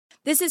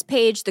This is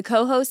Paige, the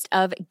co-host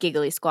of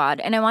Giggly Squad,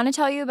 and I want to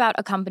tell you about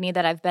a company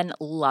that I've been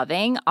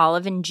loving,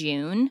 Olive &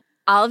 June.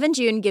 Olive &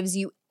 June gives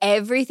you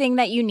everything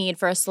that you need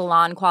for a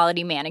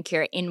salon-quality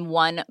manicure in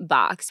one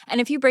box.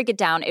 And if you break it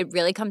down, it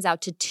really comes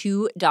out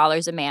to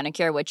 $2 a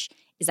manicure, which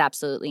is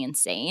absolutely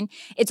insane.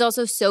 It's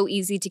also so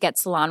easy to get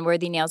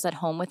salon-worthy nails at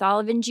home with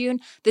Olive & June.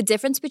 The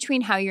difference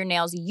between how your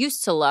nails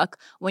used to look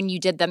when you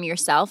did them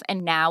yourself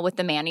and now with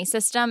the Mani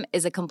system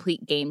is a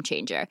complete game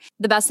changer.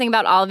 The best thing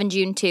about Olive &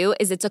 June, too,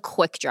 is it's a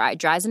quick dry.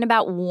 Dries in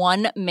about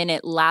 1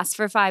 minute, lasts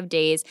for 5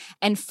 days,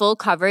 and full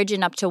coverage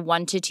in up to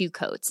 1 to 2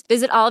 coats.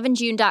 Visit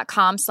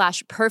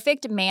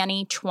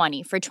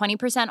oliveandjune.com/perfectmani20 for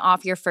 20%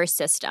 off your first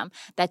system.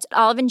 That's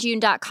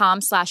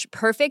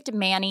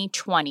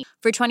oliveandjune.com/perfectmani20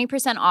 for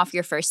 20% off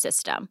your first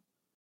system.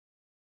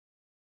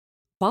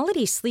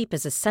 Quality sleep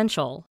is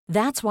essential.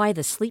 That's why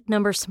the Sleep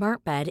Number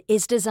Smart Bed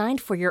is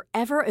designed for your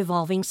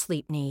ever-evolving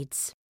sleep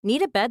needs.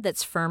 Need a bed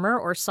that's firmer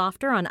or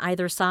softer on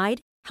either side?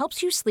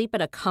 Helps you sleep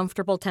at a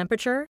comfortable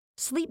temperature?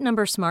 Sleep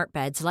Number Smart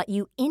Beds let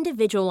you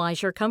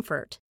individualize your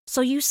comfort,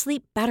 so you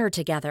sleep better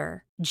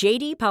together.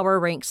 J.D. Power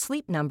ranks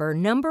Sleep Number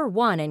number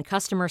 1 in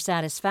customer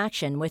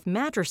satisfaction with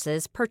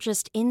mattresses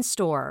purchased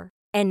in-store.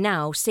 And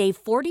now,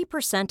 save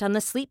 40% on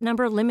the Sleep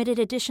Number Limited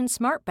Edition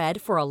Smart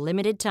Bed for a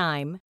limited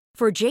time.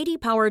 For J.D.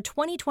 Power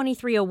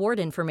 2023 award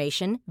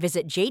information,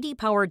 visit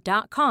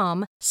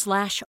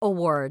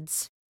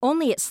jdpower.com/awards.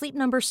 Only at Sleep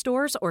Number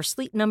stores or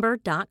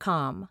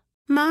sleepnumber.com.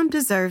 Mom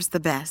deserves the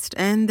best,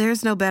 and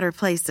there's no better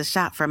place to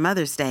shop for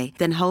Mother's Day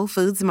than Whole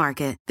Foods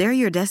Market. They're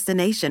your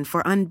destination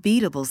for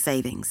unbeatable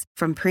savings,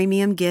 from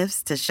premium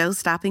gifts to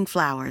show-stopping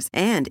flowers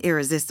and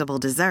irresistible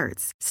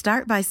desserts.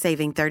 Start by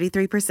saving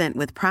 33%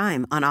 with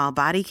Prime on all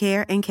body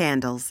care and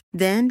candles.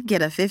 Then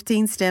get a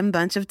 15-stem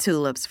bunch of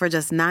tulips for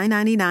just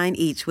 $9.99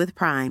 each with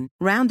Prime.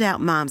 Round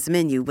out Mom's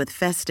menu with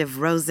festive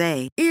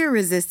rosé,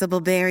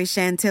 irresistible berry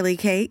chantilly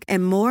cake,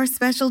 and more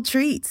special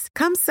treats.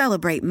 Come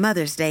celebrate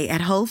Mother's Day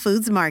at Whole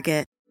Foods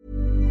Market.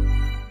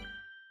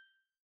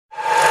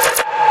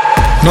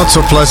 Not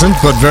so pleasant,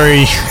 but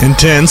very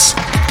intense.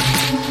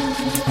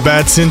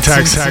 Bad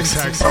syntax.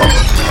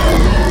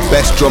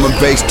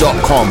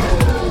 BestDrumAndBass.com.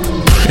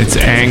 It's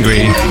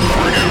angry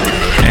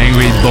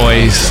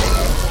boys.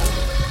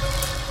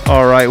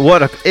 All right,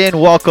 what up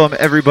and welcome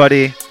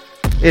everybody.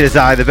 It is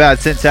I, the Bad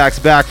Syntax,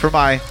 back for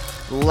my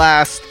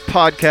last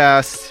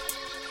podcast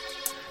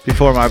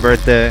before my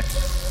birthday.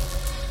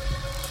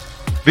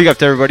 Big up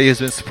to everybody who's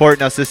been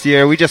supporting us this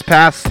year. We just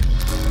passed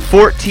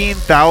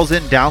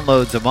 14,000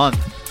 downloads a month.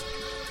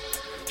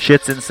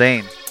 Shit's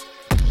insane.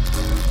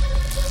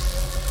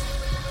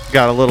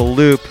 Got a little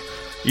loop.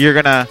 We're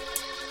gonna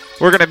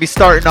be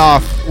starting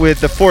off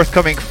with the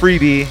forthcoming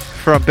freebie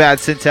from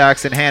Bad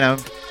Syntax and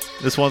Hannum.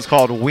 This one's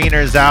called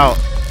Wieners Out.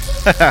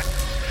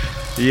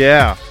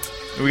 Yeah.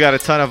 We got a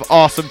ton of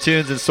awesome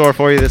tunes in store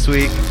for you this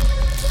week.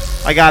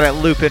 I got it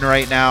looping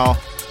right now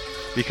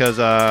because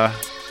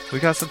we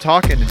got some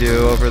talking to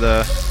do over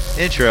the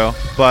intro.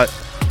 But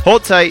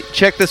hold tight.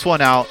 Check this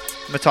one out.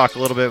 I'm going to talk a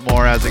little bit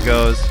more as it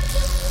goes.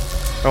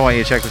 I want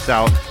you to check this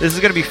out. This is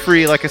going to be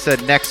free, like I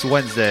said, next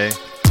Wednesday.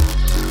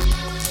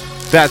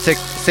 Bad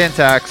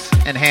Syntax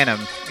and Hannum.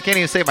 I can't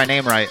even say my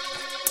name right.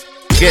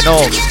 I'm getting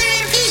old.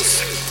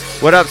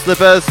 What up,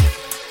 Slippers?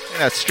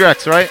 That's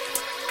Strex, right?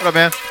 What up,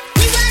 man?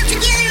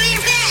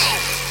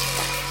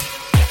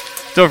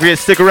 Don't forget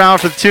to stick around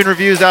for the tune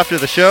reviews after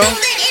the show.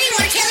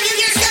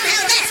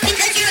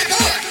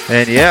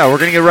 And yeah, we're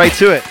going to get right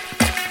to it.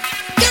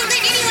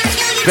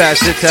 Bad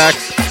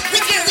Syntax,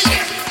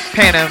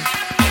 Hannum,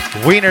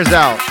 Wieners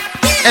Out,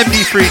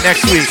 MD free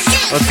next week.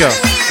 Let's go.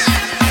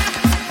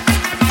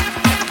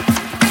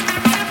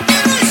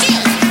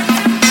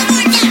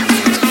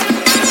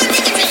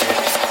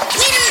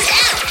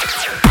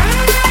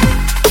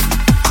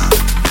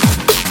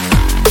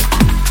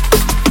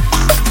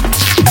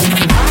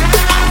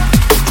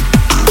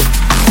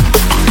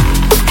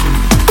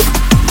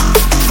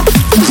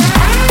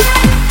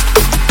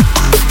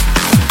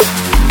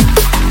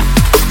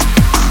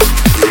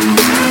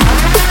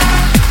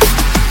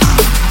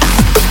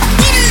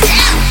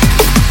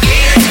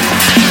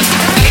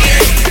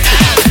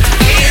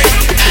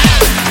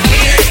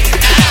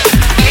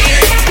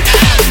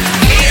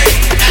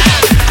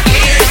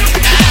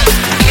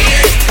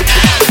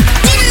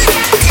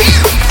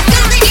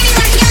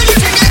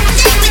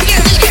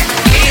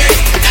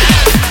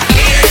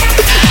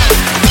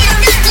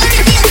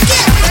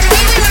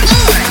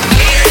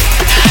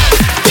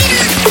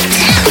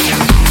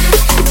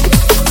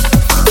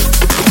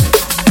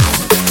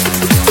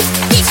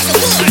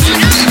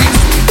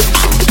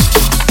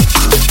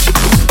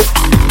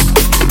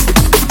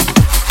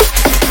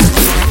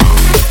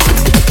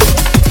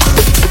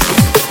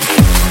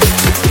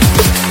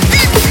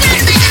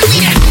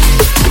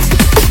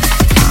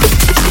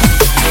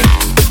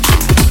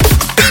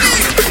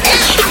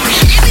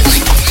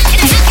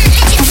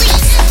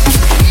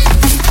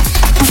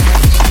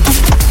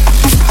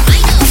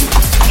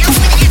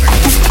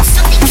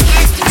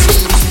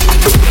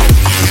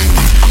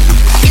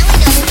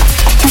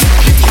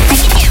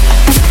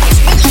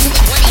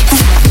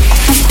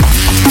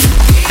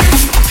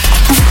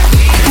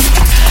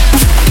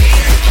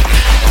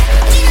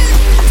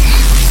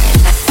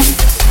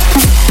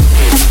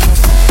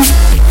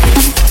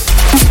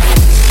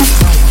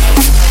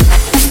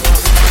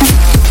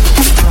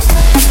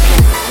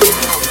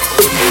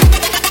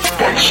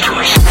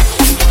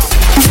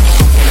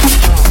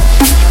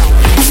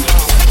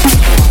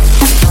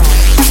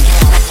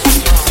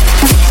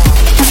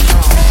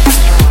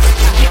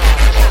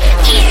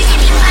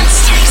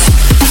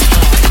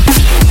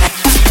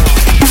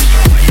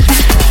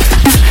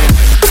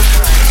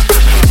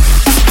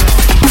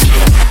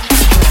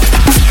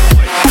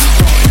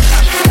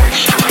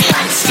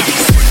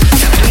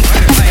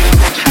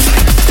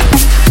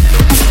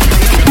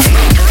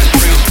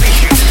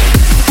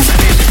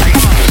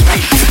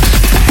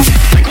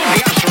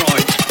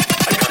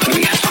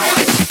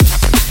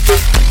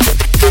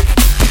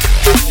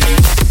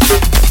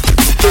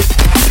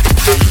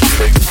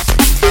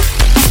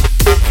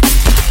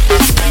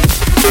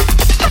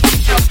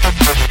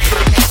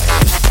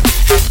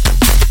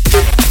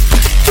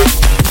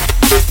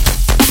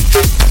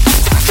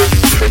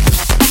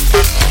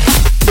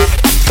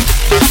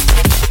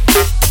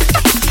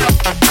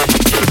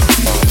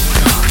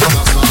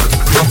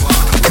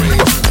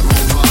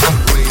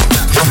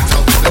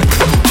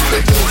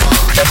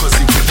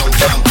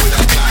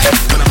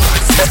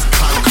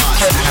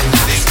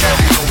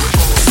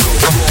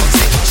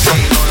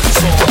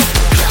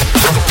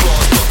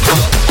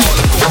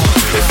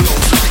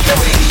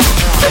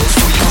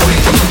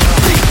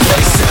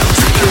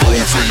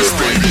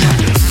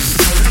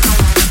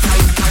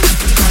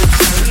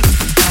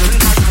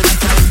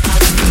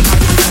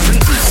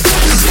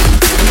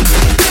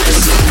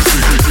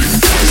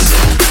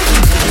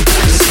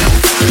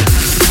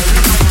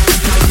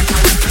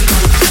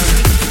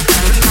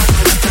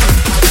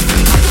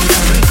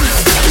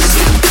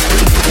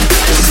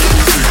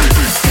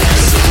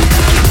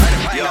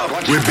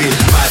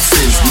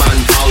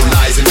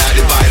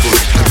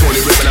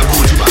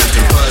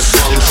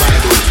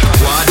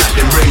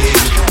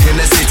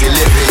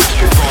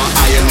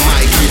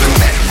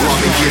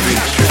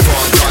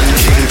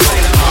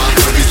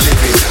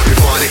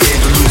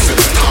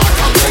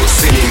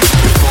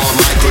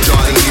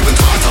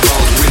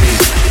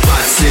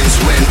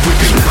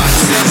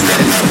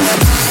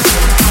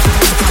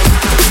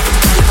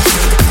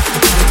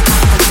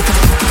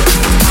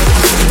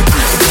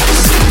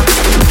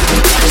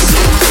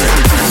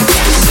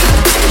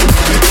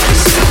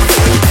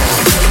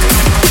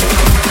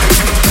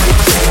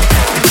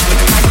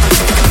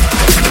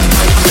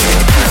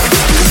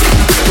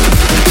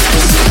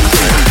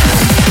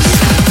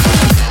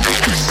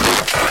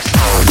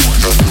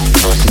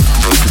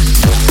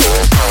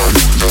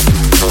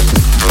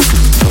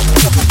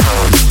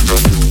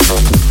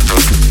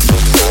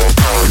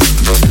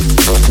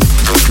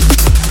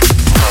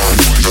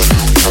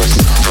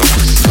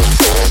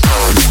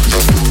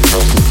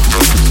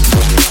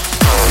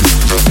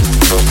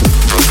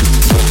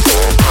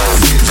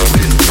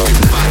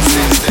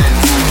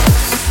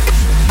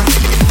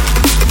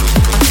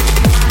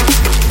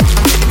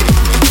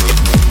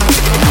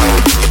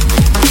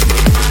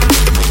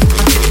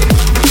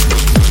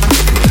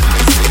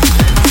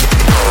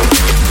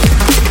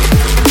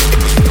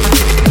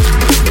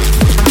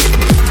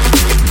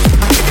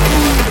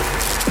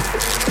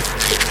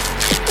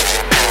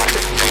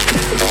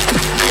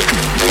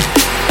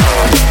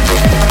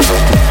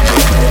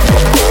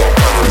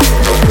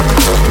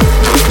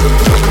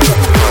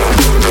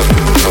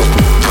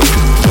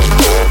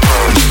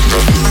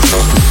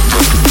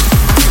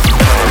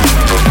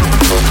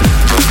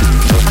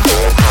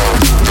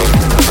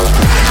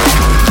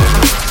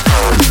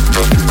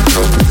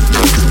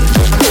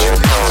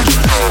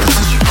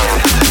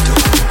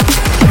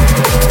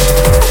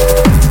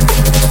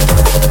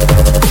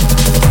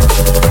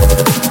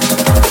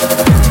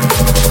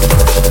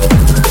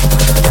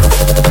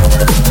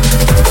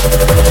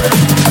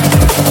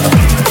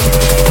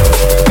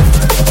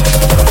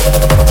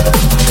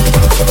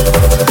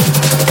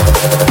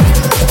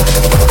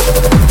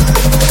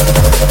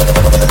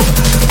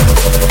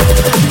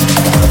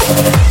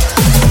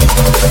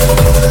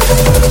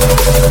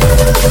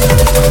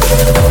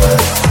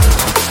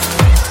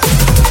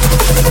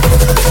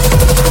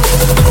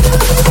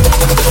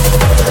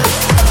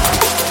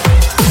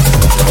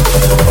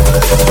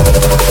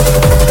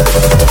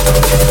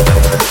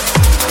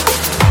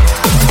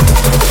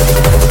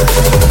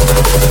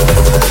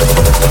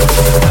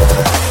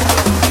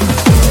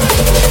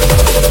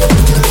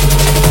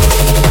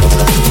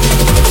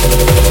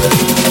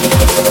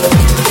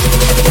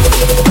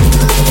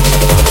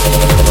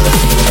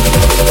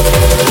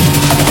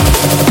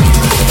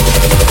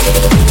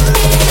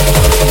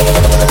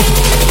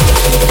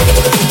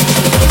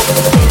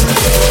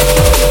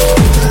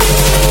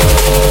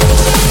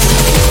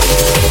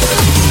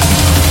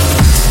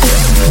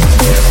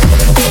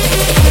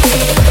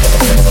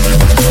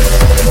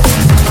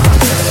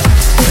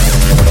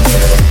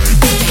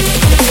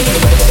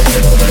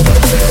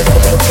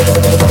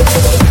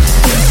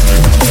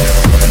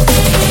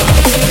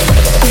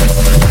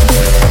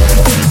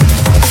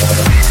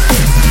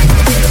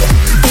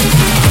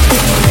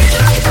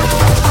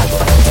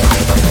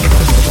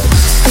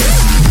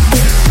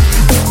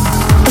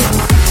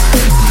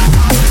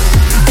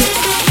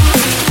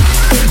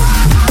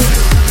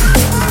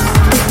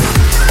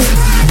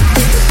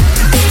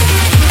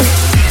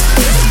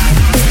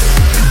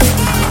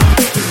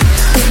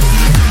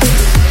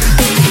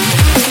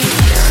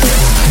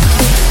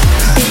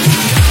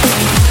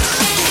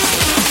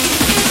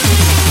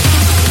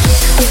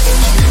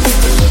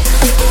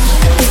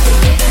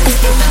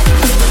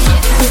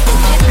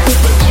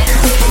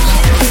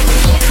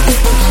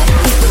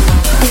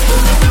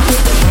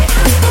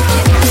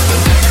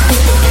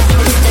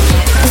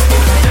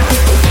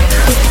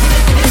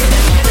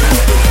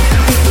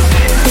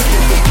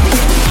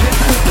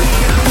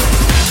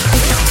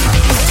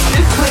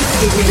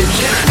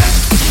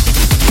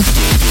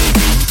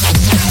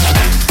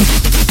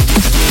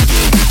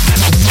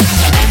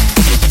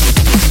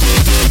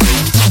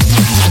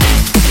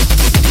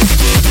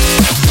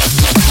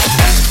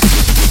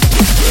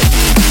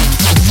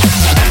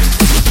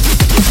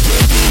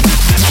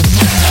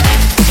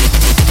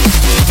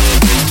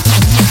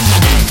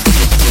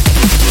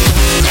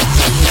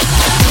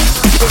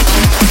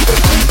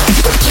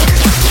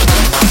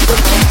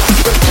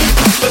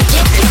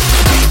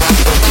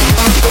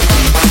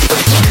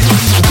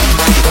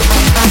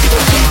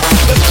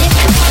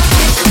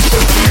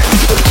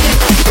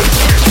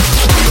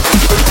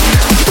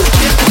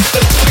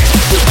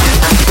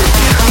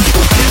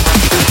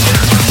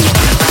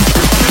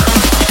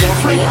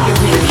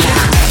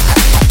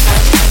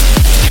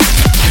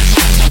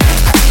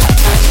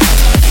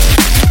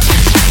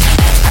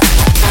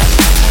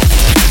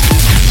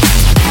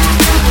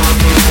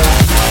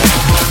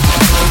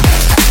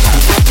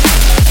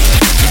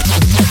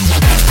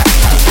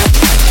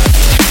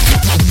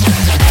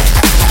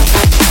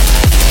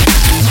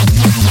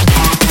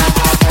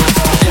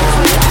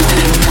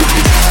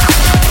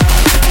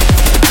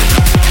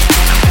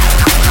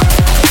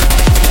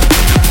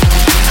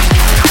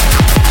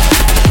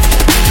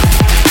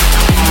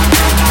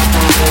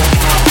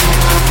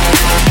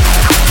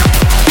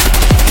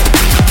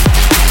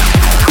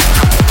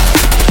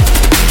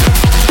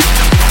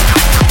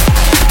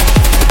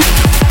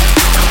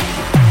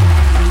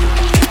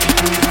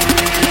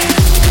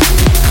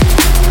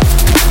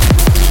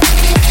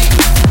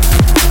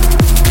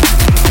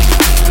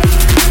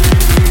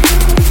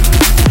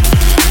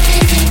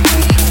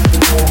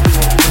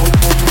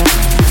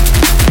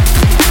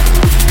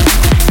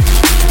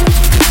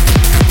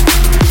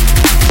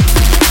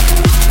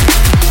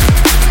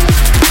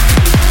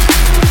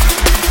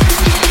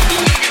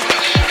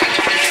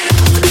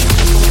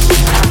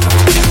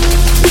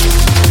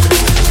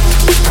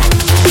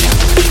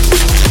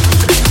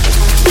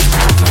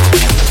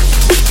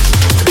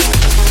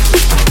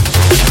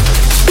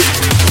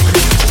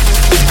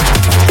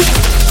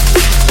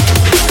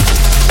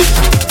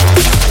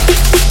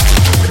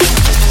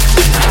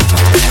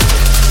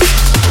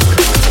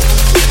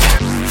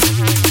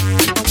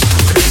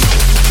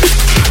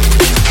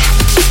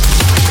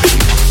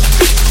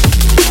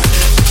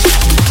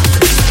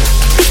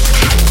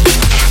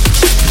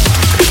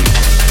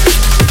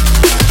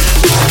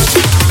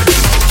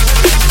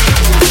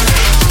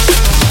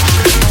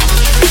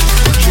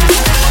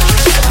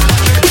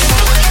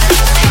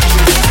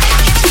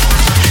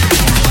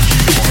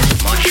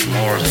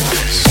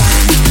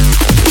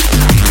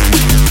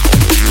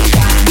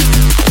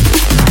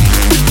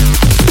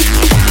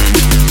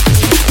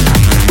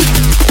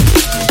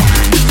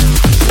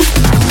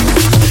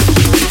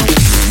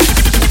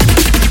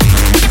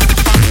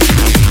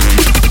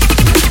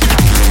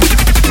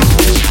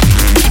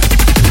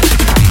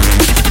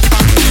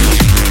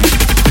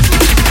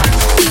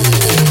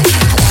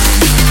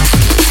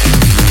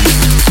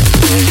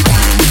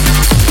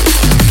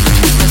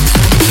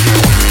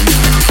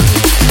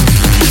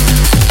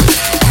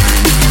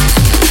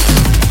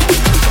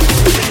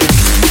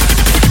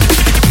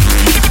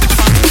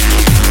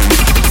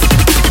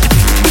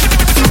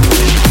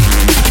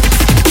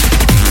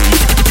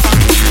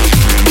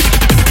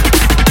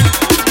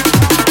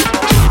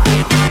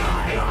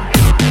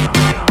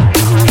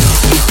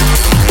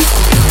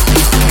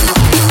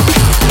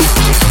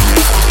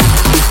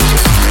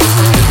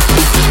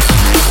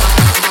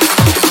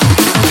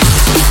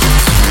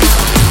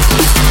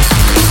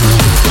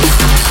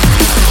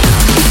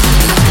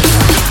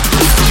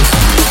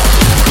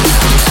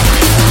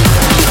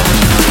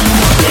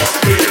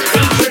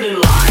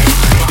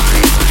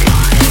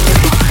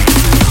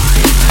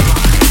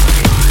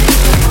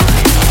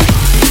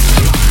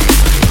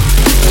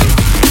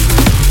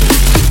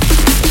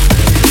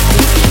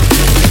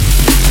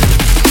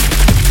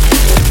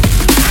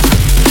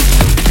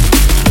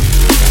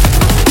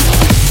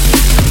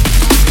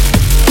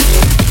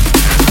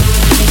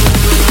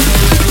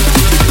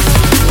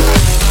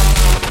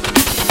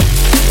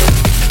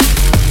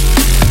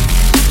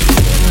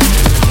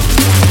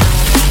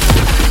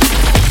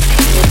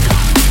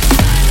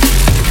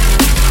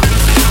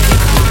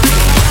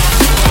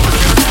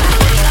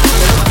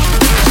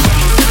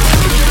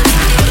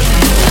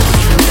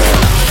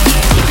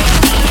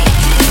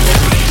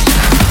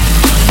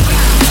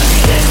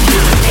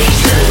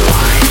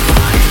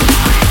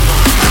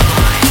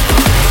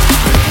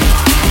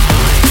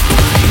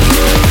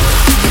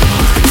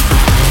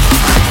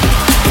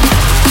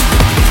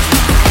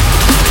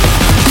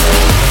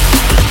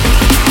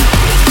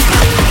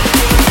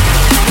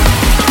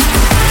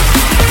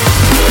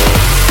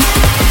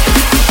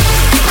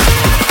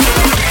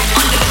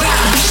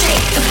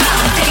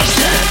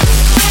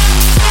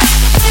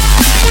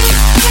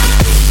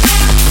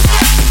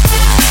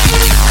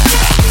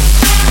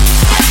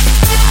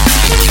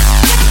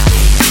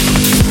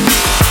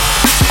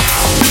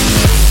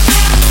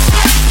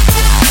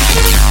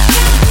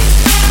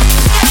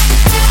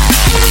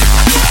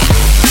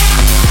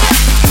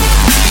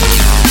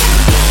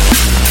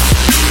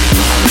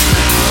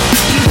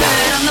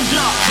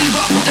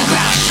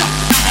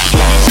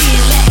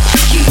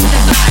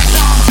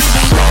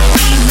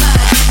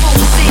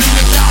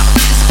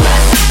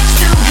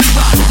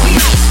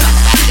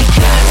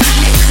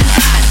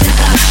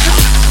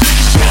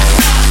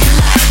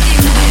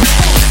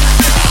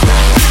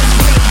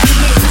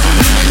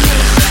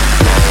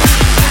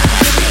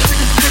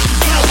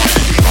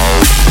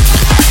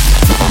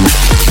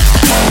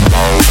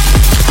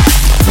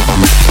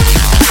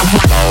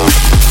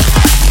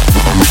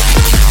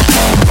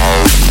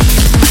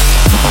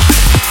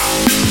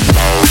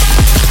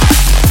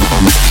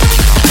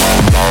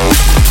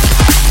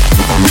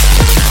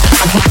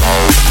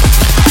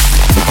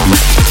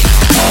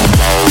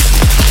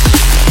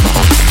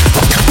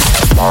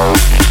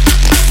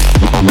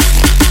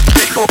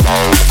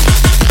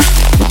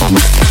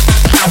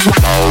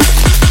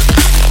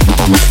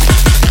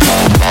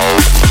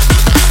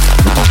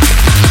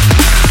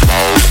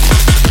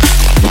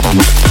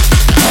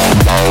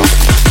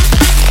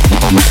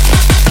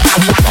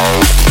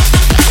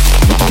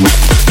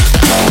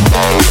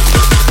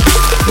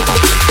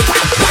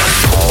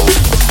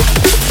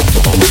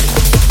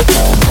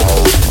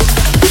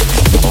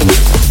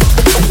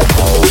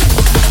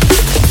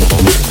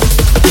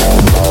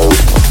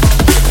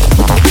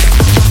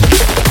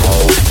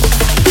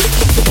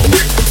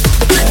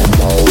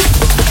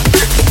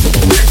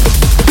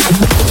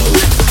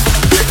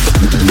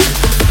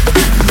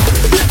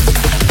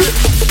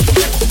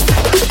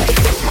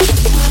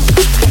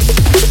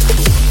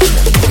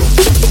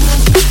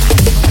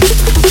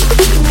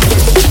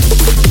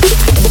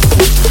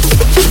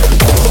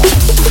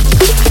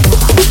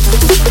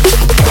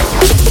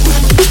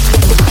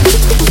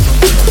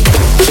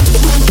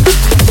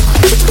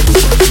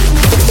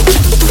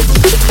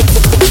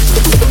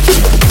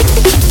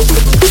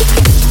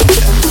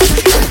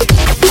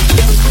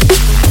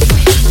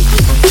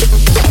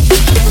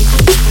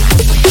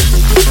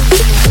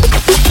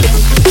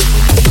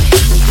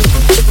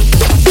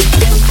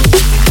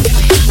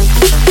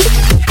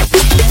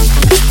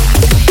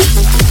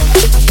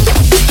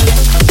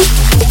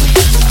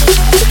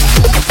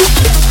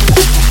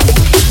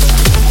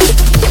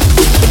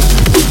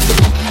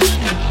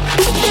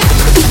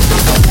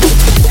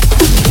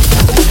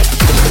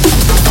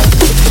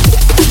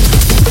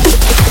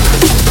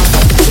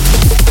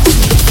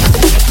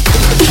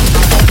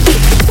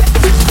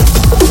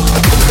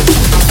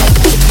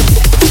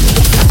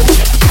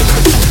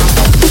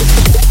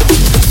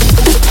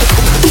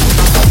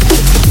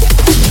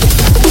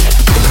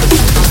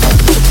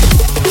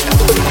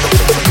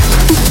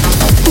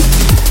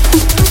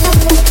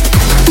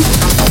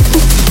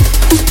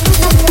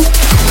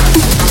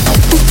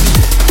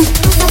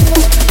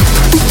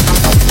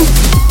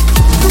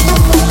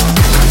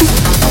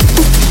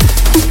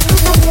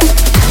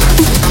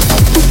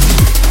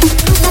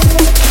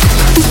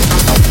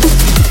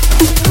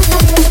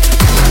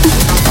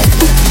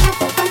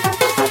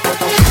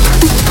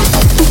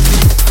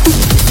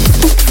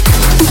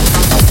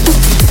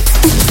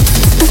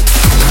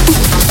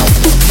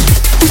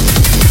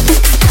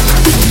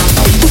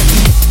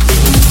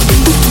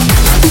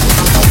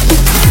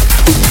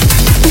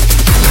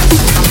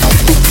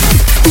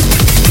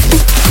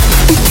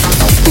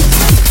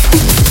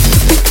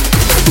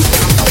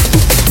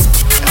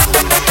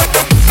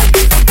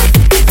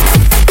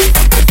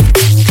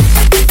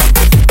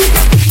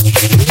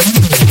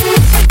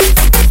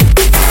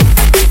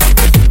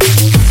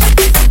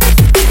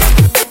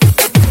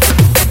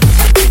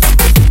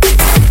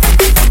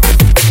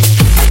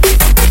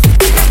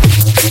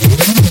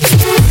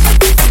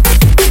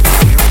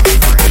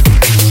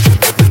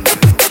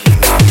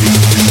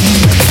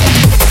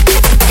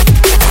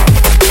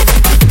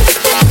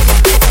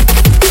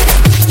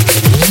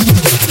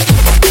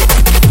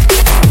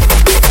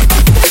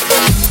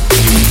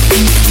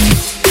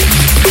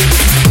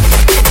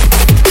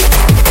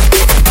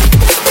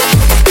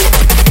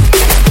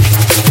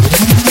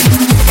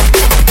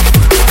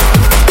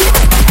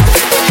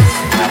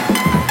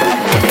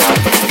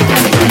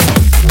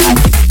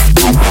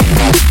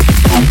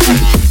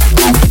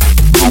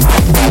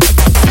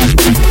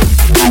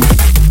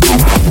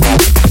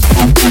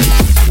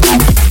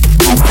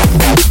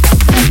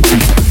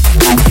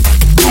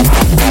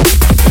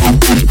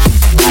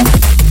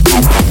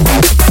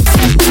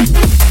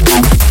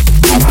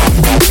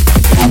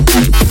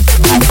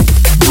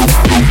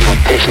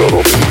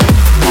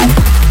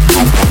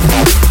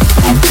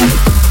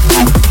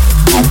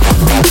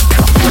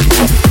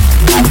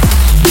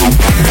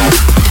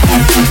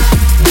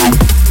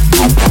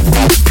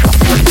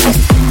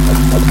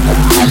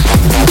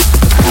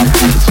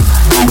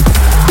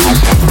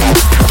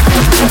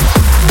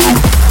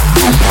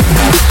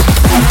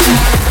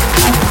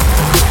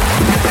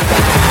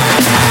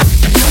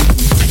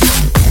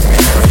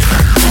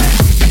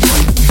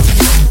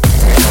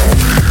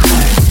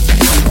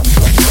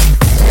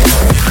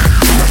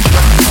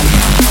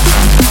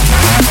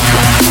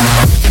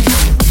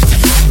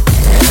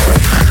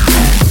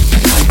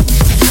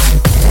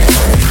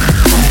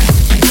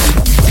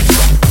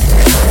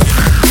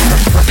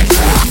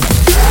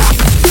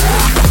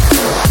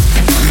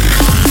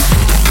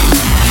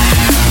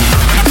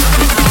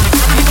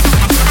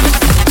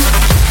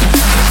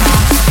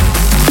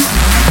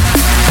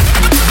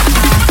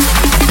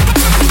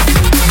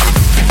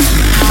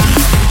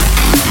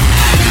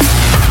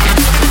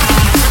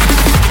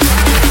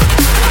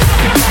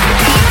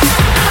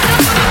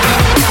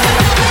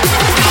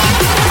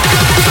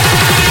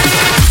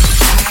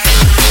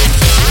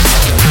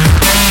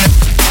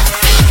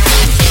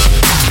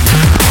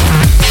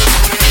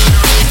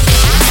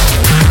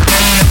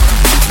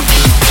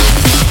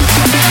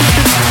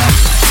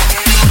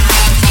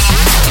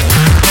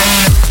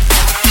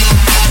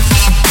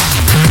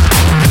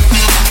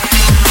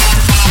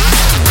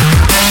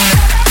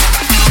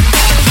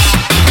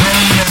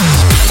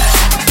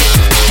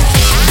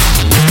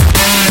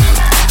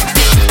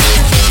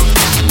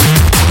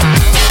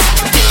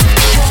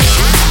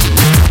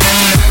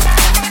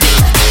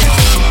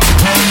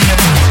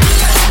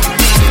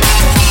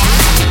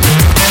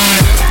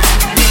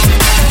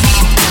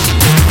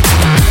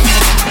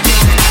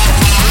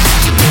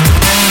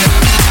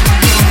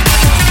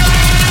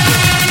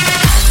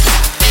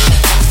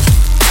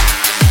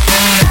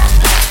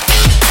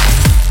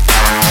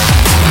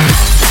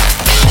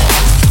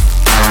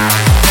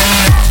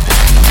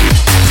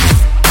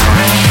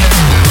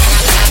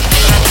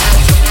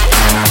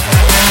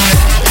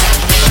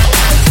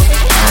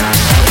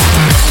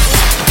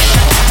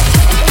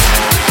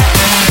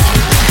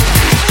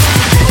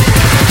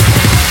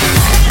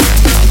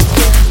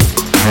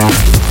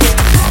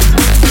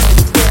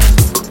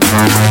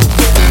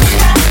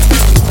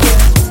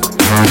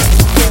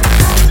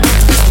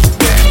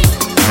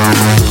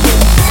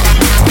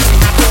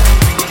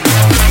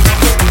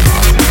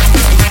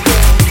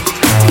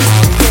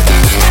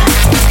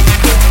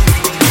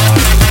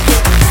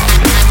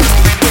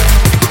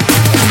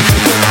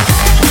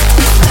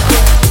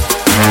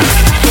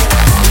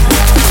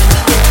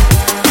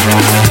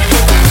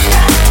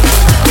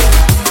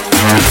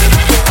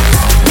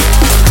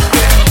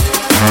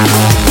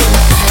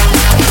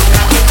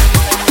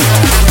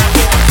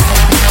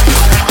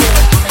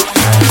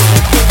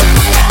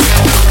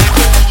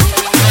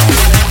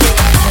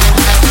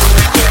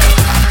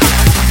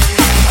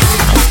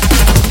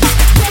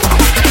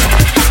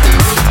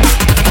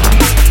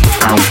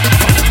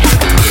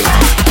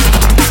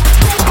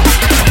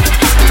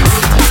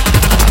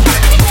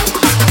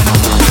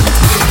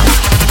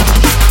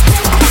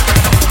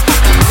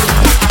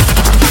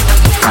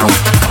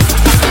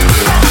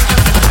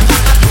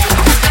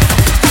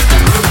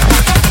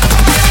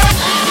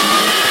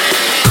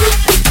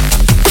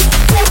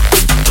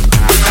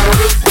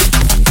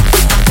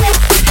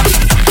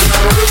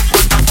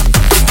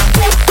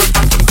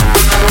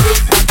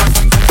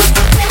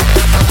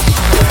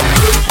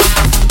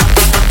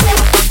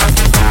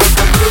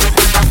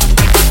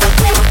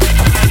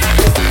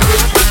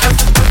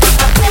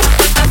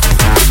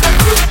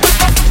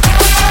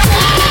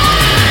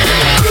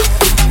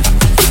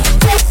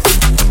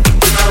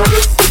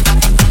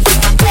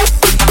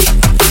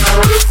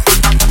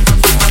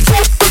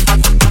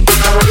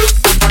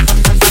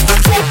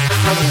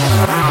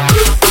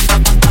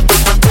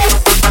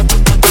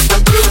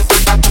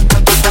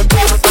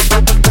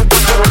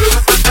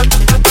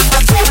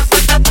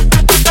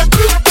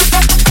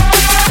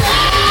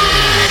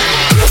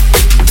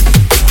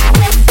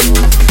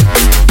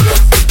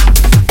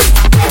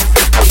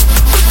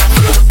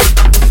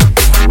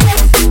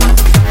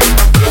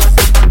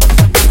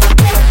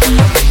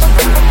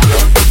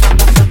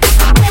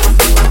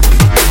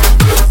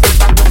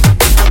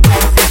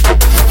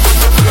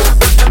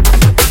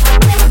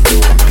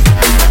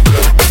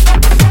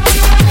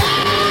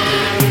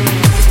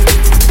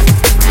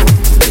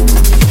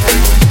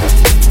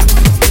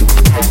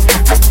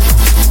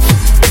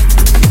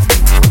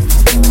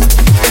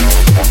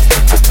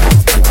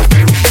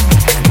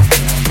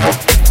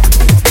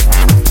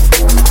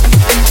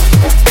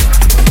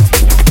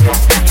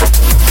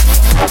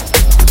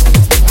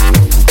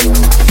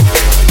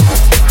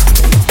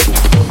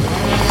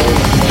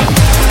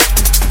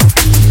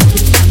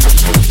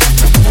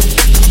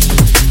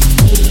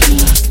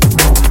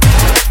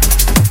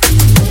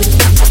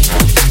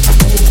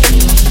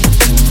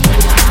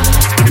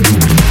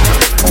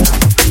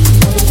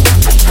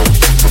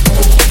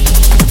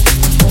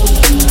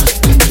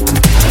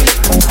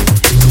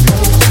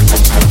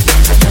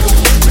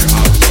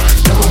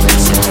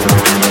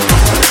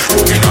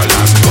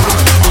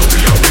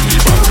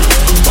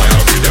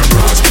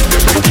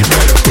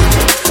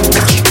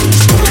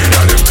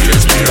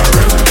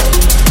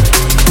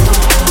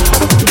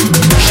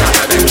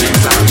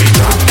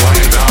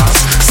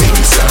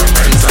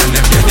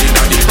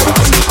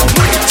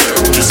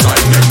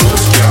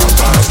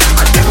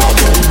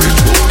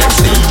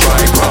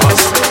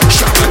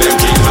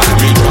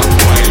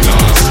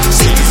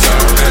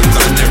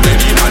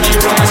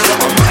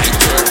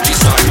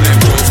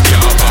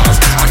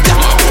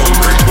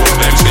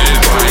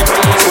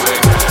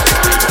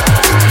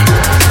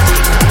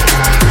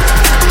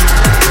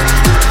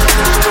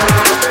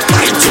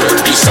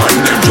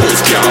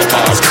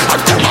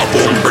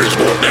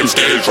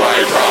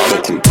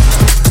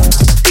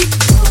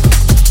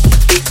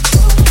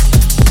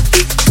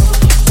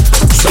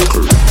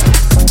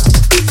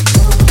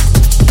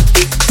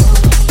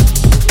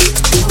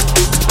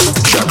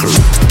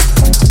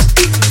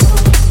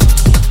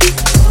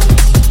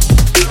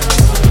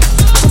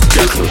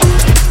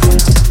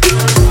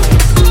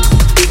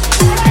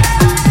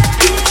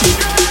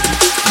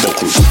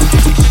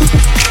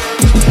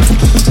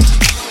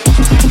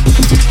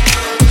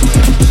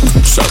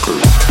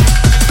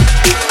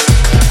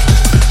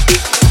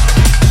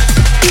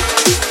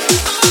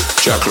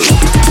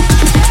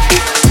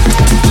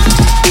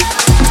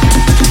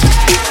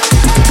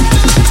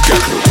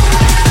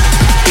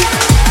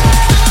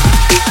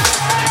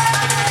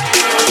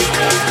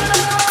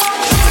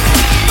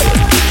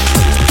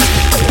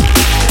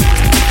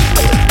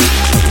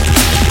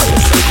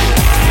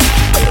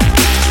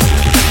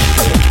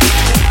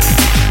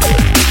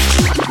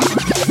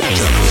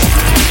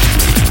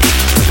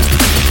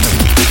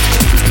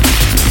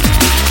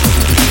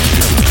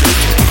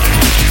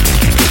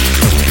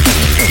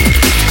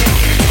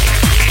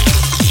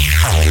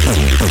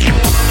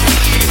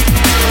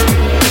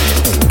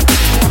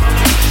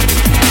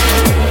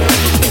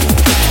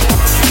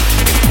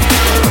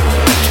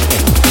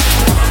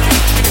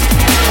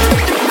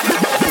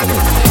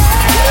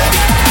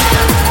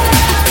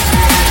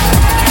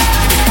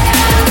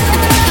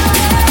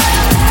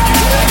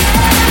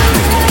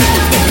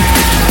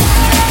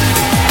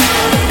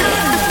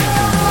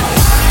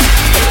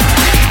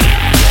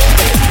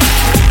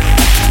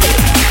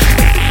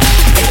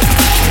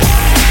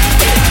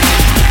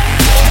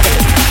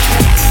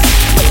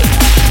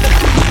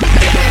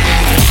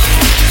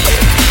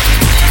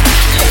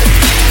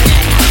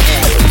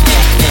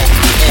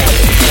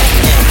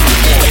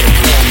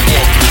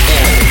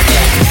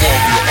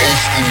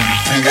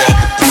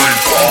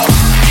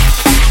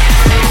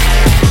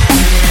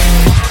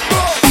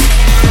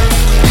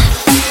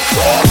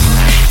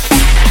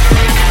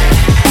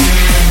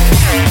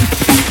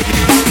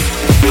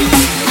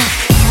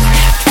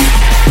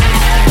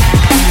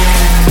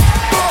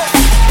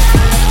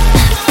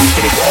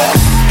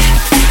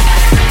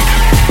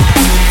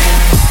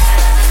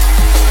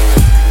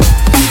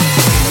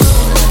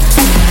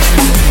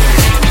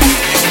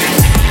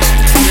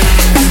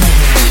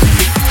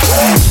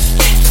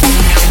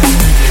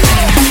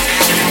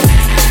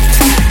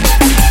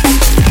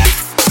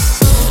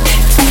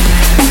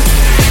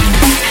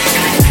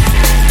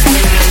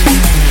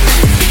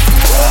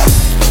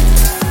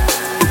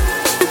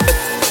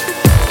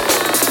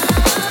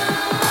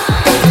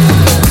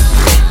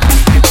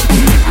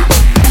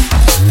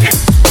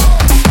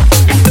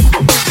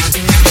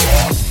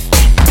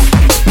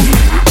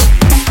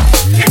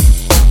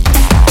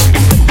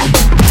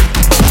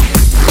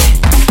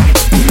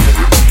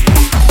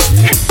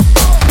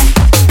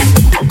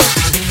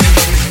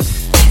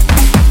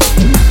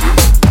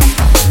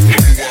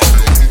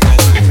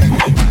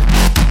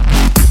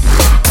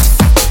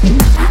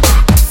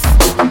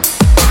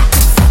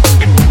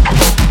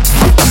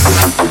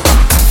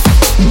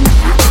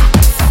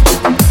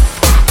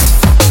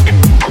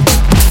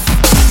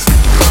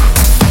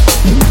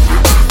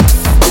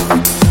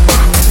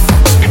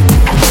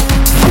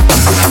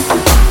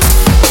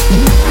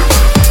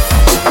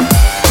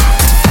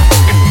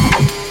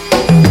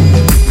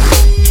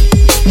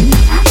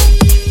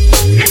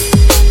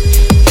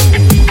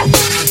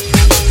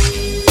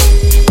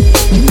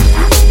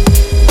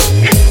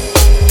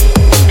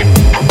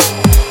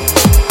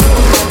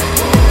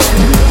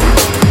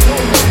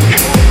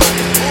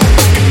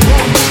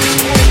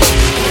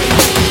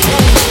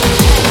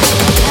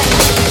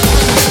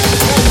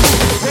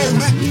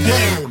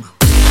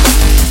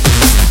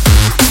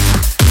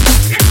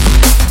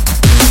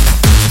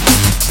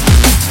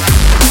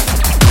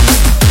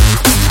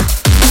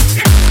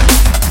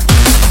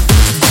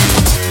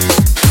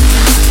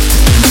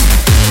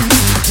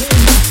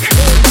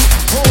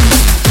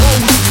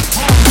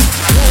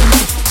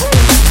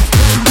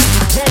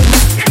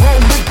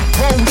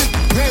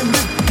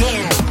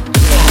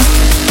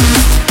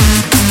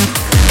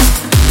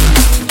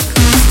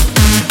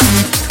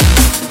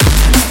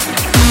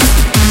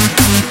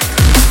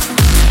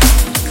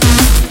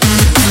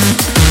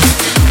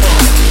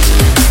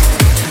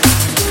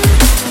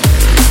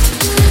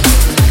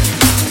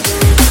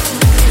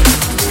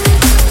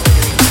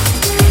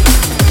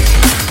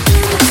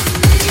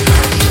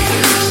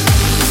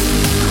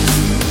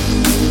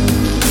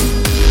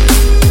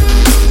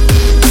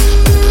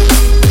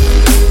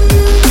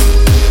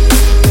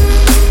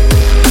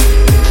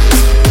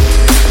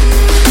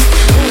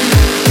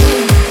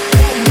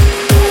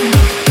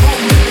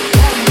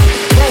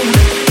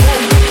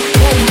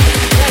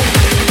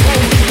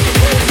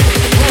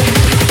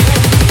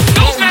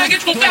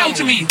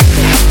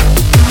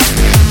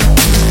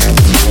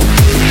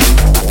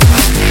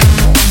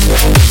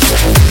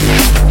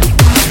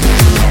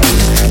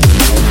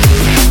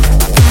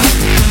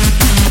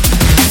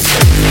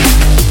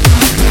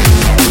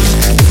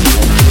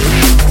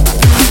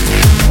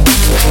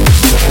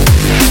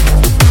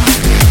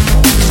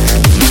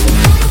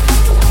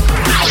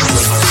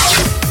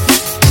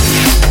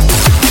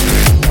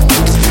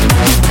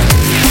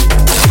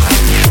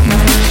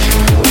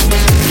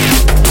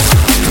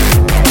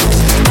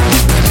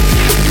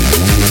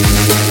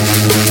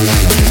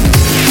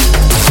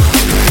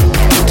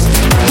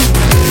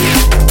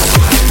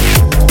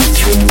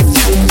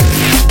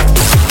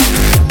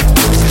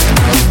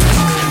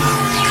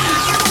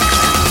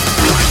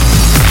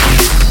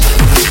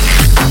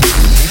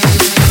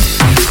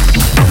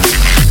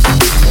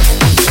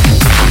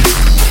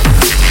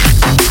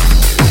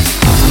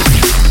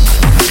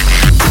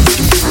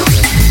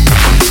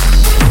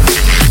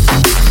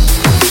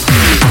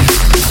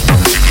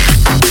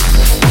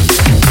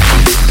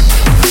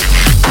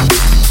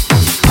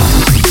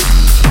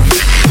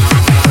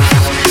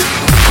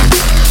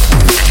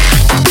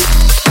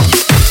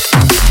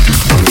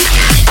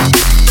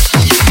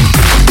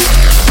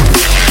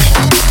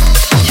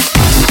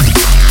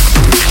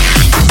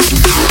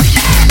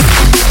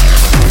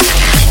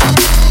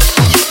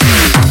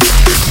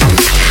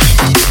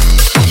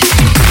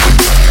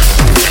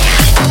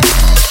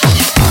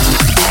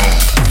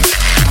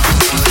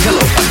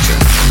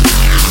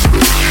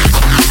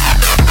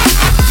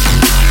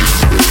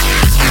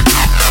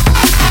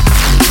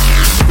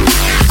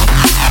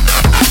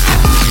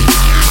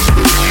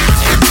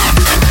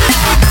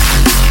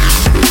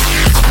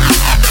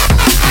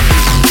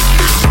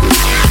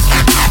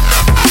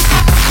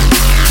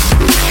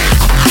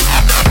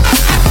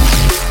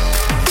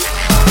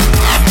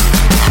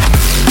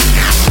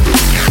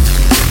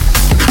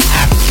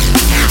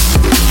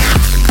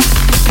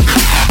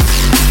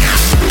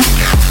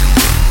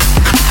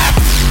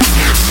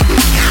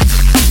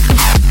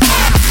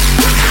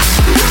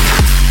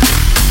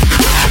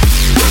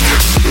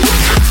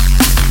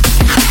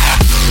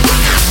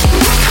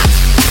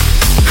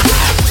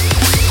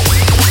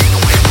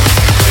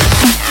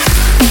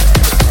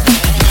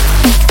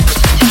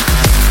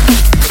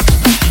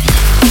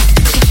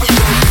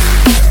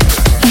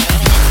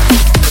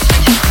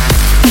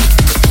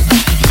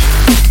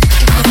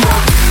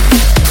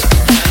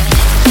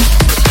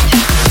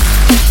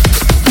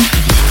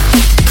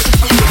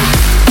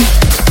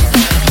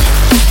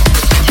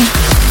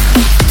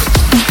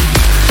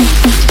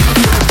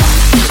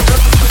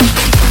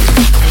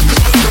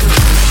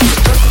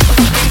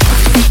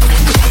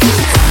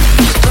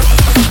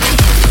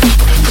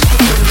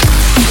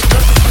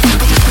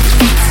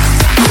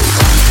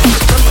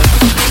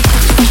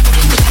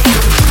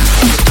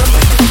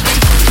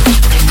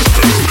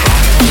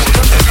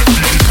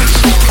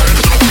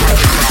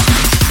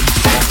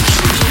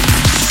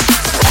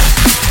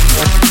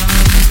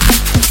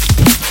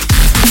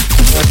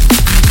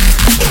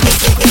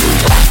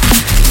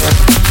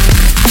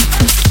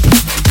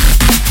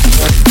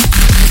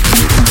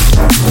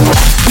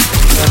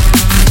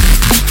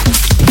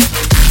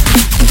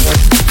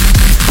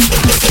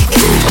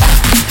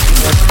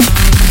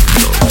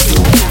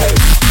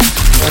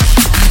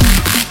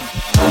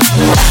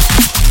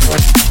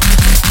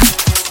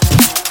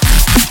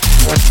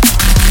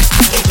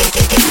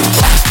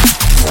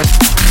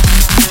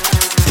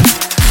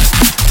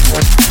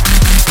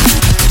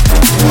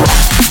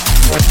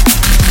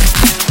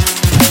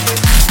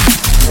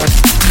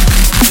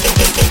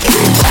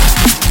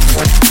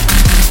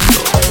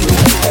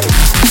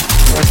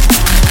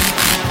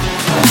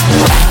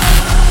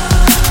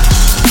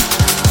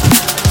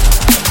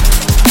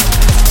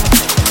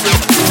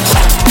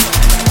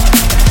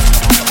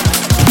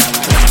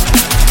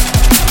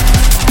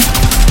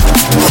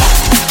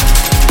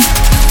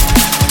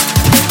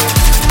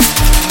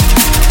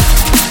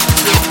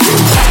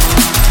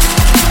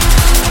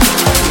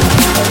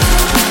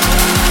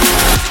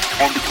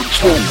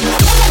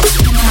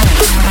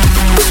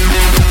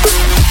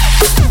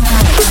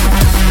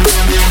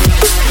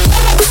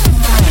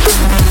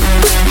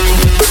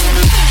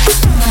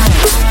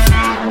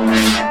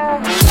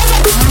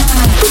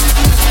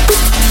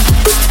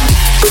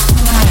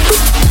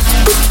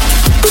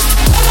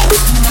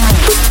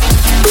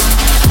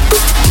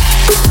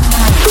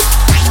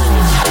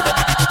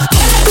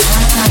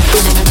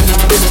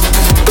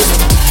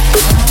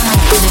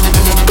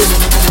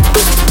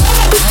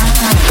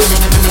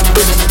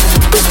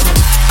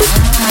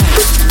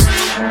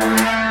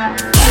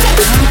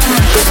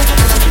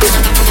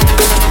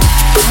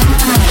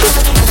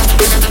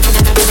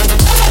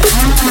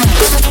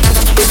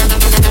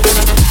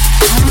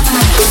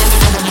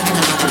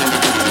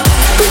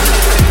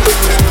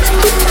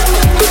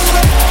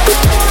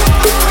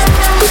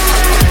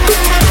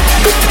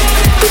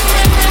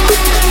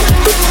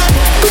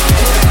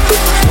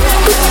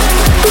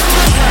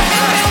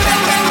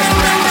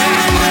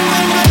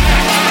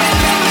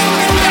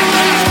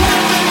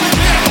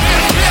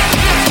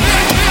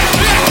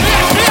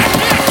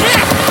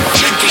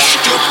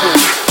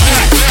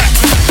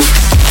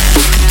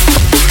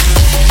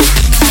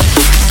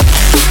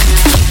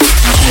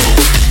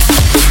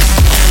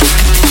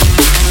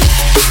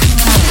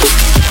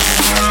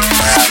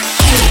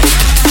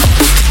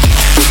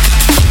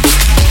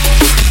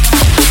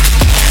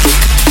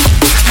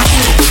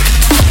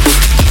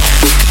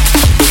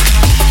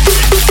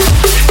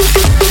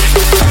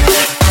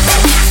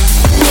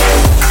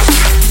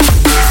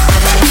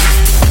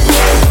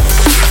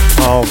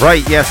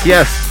 right.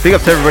 Yes. Big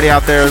up to everybody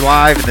out there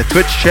live in the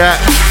Twitch chat.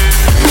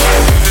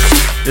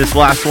 This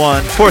last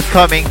one,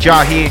 forthcoming,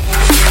 Jahi.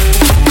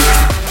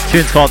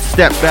 Tune's called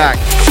Step Back.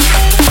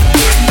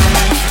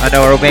 I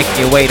know we're making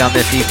you wait on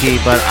this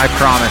EP, but I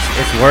promise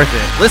it's worth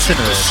it. Listen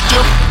to this.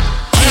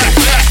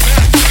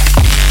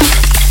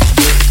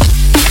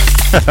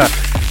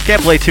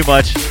 Can't play too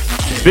much.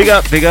 Big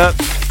up.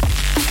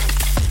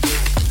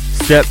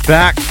 Step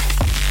Back.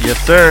 Yes,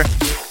 sir.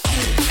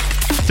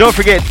 Don't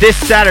forget, this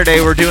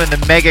Saturday we're doing the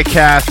Mega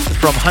Cast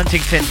from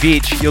Huntington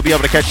Beach. You'll be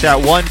able to catch that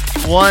 1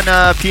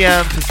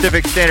 p.m.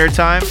 Pacific Standard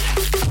Time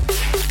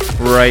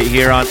right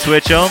here on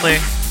Twitch only.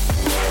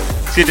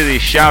 Let's get to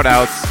these shout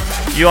outs.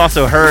 You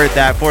also heard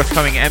that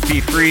forthcoming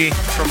MP3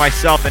 from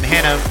myself and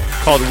Hannah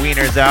called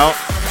Wieners Out.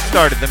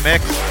 Started the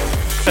mix.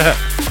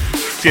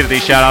 Let's get to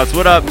these shout outs.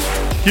 What up,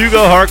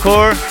 Hugo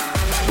Hardcore?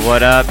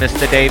 What up,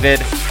 Mr.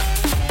 David?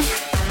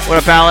 What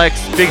up,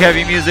 Alex? Big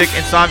Heavy Music,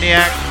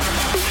 Insomniac.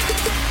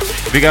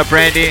 Big up,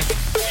 Brandy.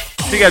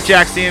 Big up,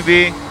 Jack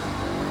CMB.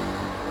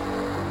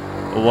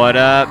 What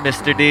up,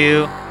 Mr.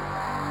 Dew?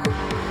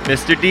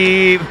 Mr.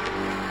 Deeb.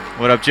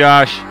 What up,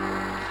 Josh?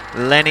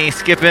 Lenny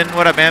Skippin.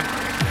 What up, man?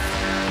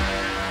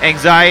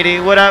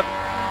 Anxiety. What up?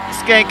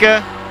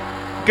 Skanka.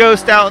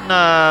 Ghost out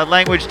in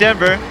Language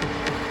Denver.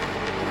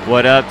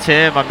 What up,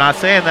 Tim? I'm not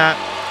saying that.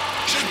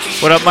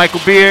 What up,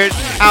 Michael Beard?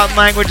 Out in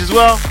Language as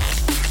well.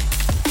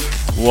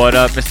 What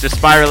up, Mr.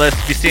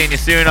 Spiralist? Be seeing you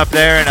soon up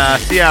there in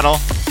Seattle.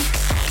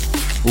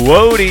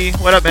 Wody,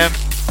 what up, man?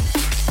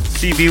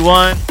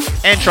 CB1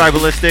 and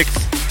Tribalistics.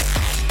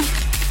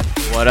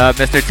 What up,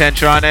 Mr.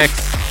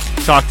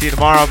 Tentronics? Talk to you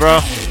tomorrow, bro.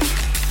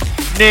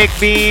 Nick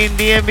Bean,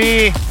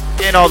 DMB,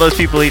 and all those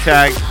people he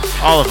tagged.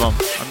 All of them.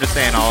 I'm just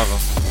saying all of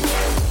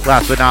them.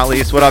 Last but not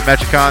least, what up,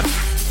 Metricon?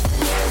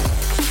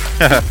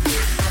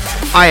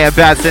 I am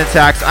Bad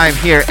Syntax. I am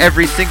here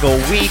every single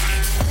week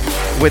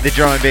with the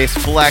drum and bass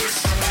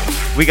flex.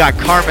 We got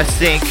Karma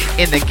Sync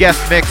in the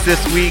guest mix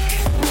this week.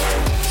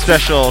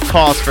 Special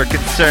cause for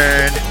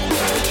concern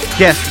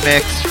guest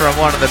mix from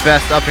one of the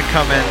best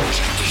up-and-coming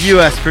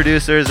U.S.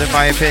 producers, in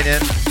my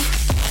opinion.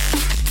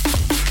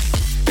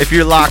 If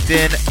you're locked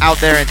in out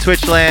there in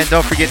Twitch land,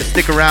 don't forget to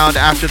stick around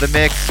after the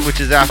mix, which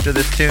is after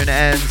this tune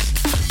ends.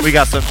 We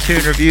got some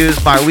tune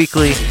reviews, my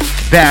weekly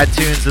bad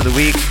tunes of the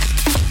week.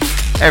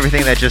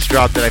 Everything that just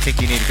dropped that I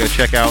think you need to go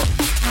check out.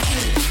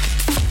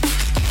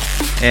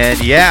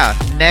 And yeah,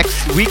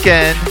 next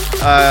weekend,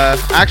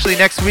 actually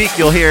next week,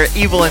 you'll hear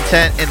Evil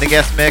Intent in the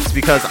guest mix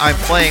because I'm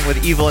playing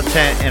with Evil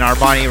Intent and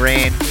Armani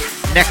Rain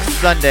next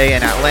Sunday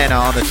in Atlanta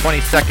on the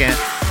 22nd.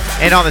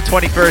 And on the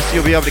 21st,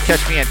 you'll be able to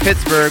catch me in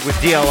Pittsburgh with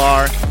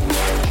DLR.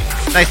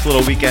 Nice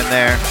little weekend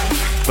there.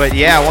 But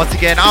yeah, once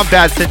again, I'm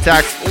Bad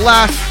Syntax.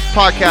 Last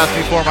podcast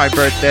before my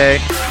birthday.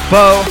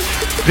 Bo,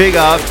 big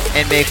up,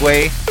 and make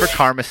way for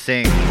Karma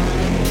Singh.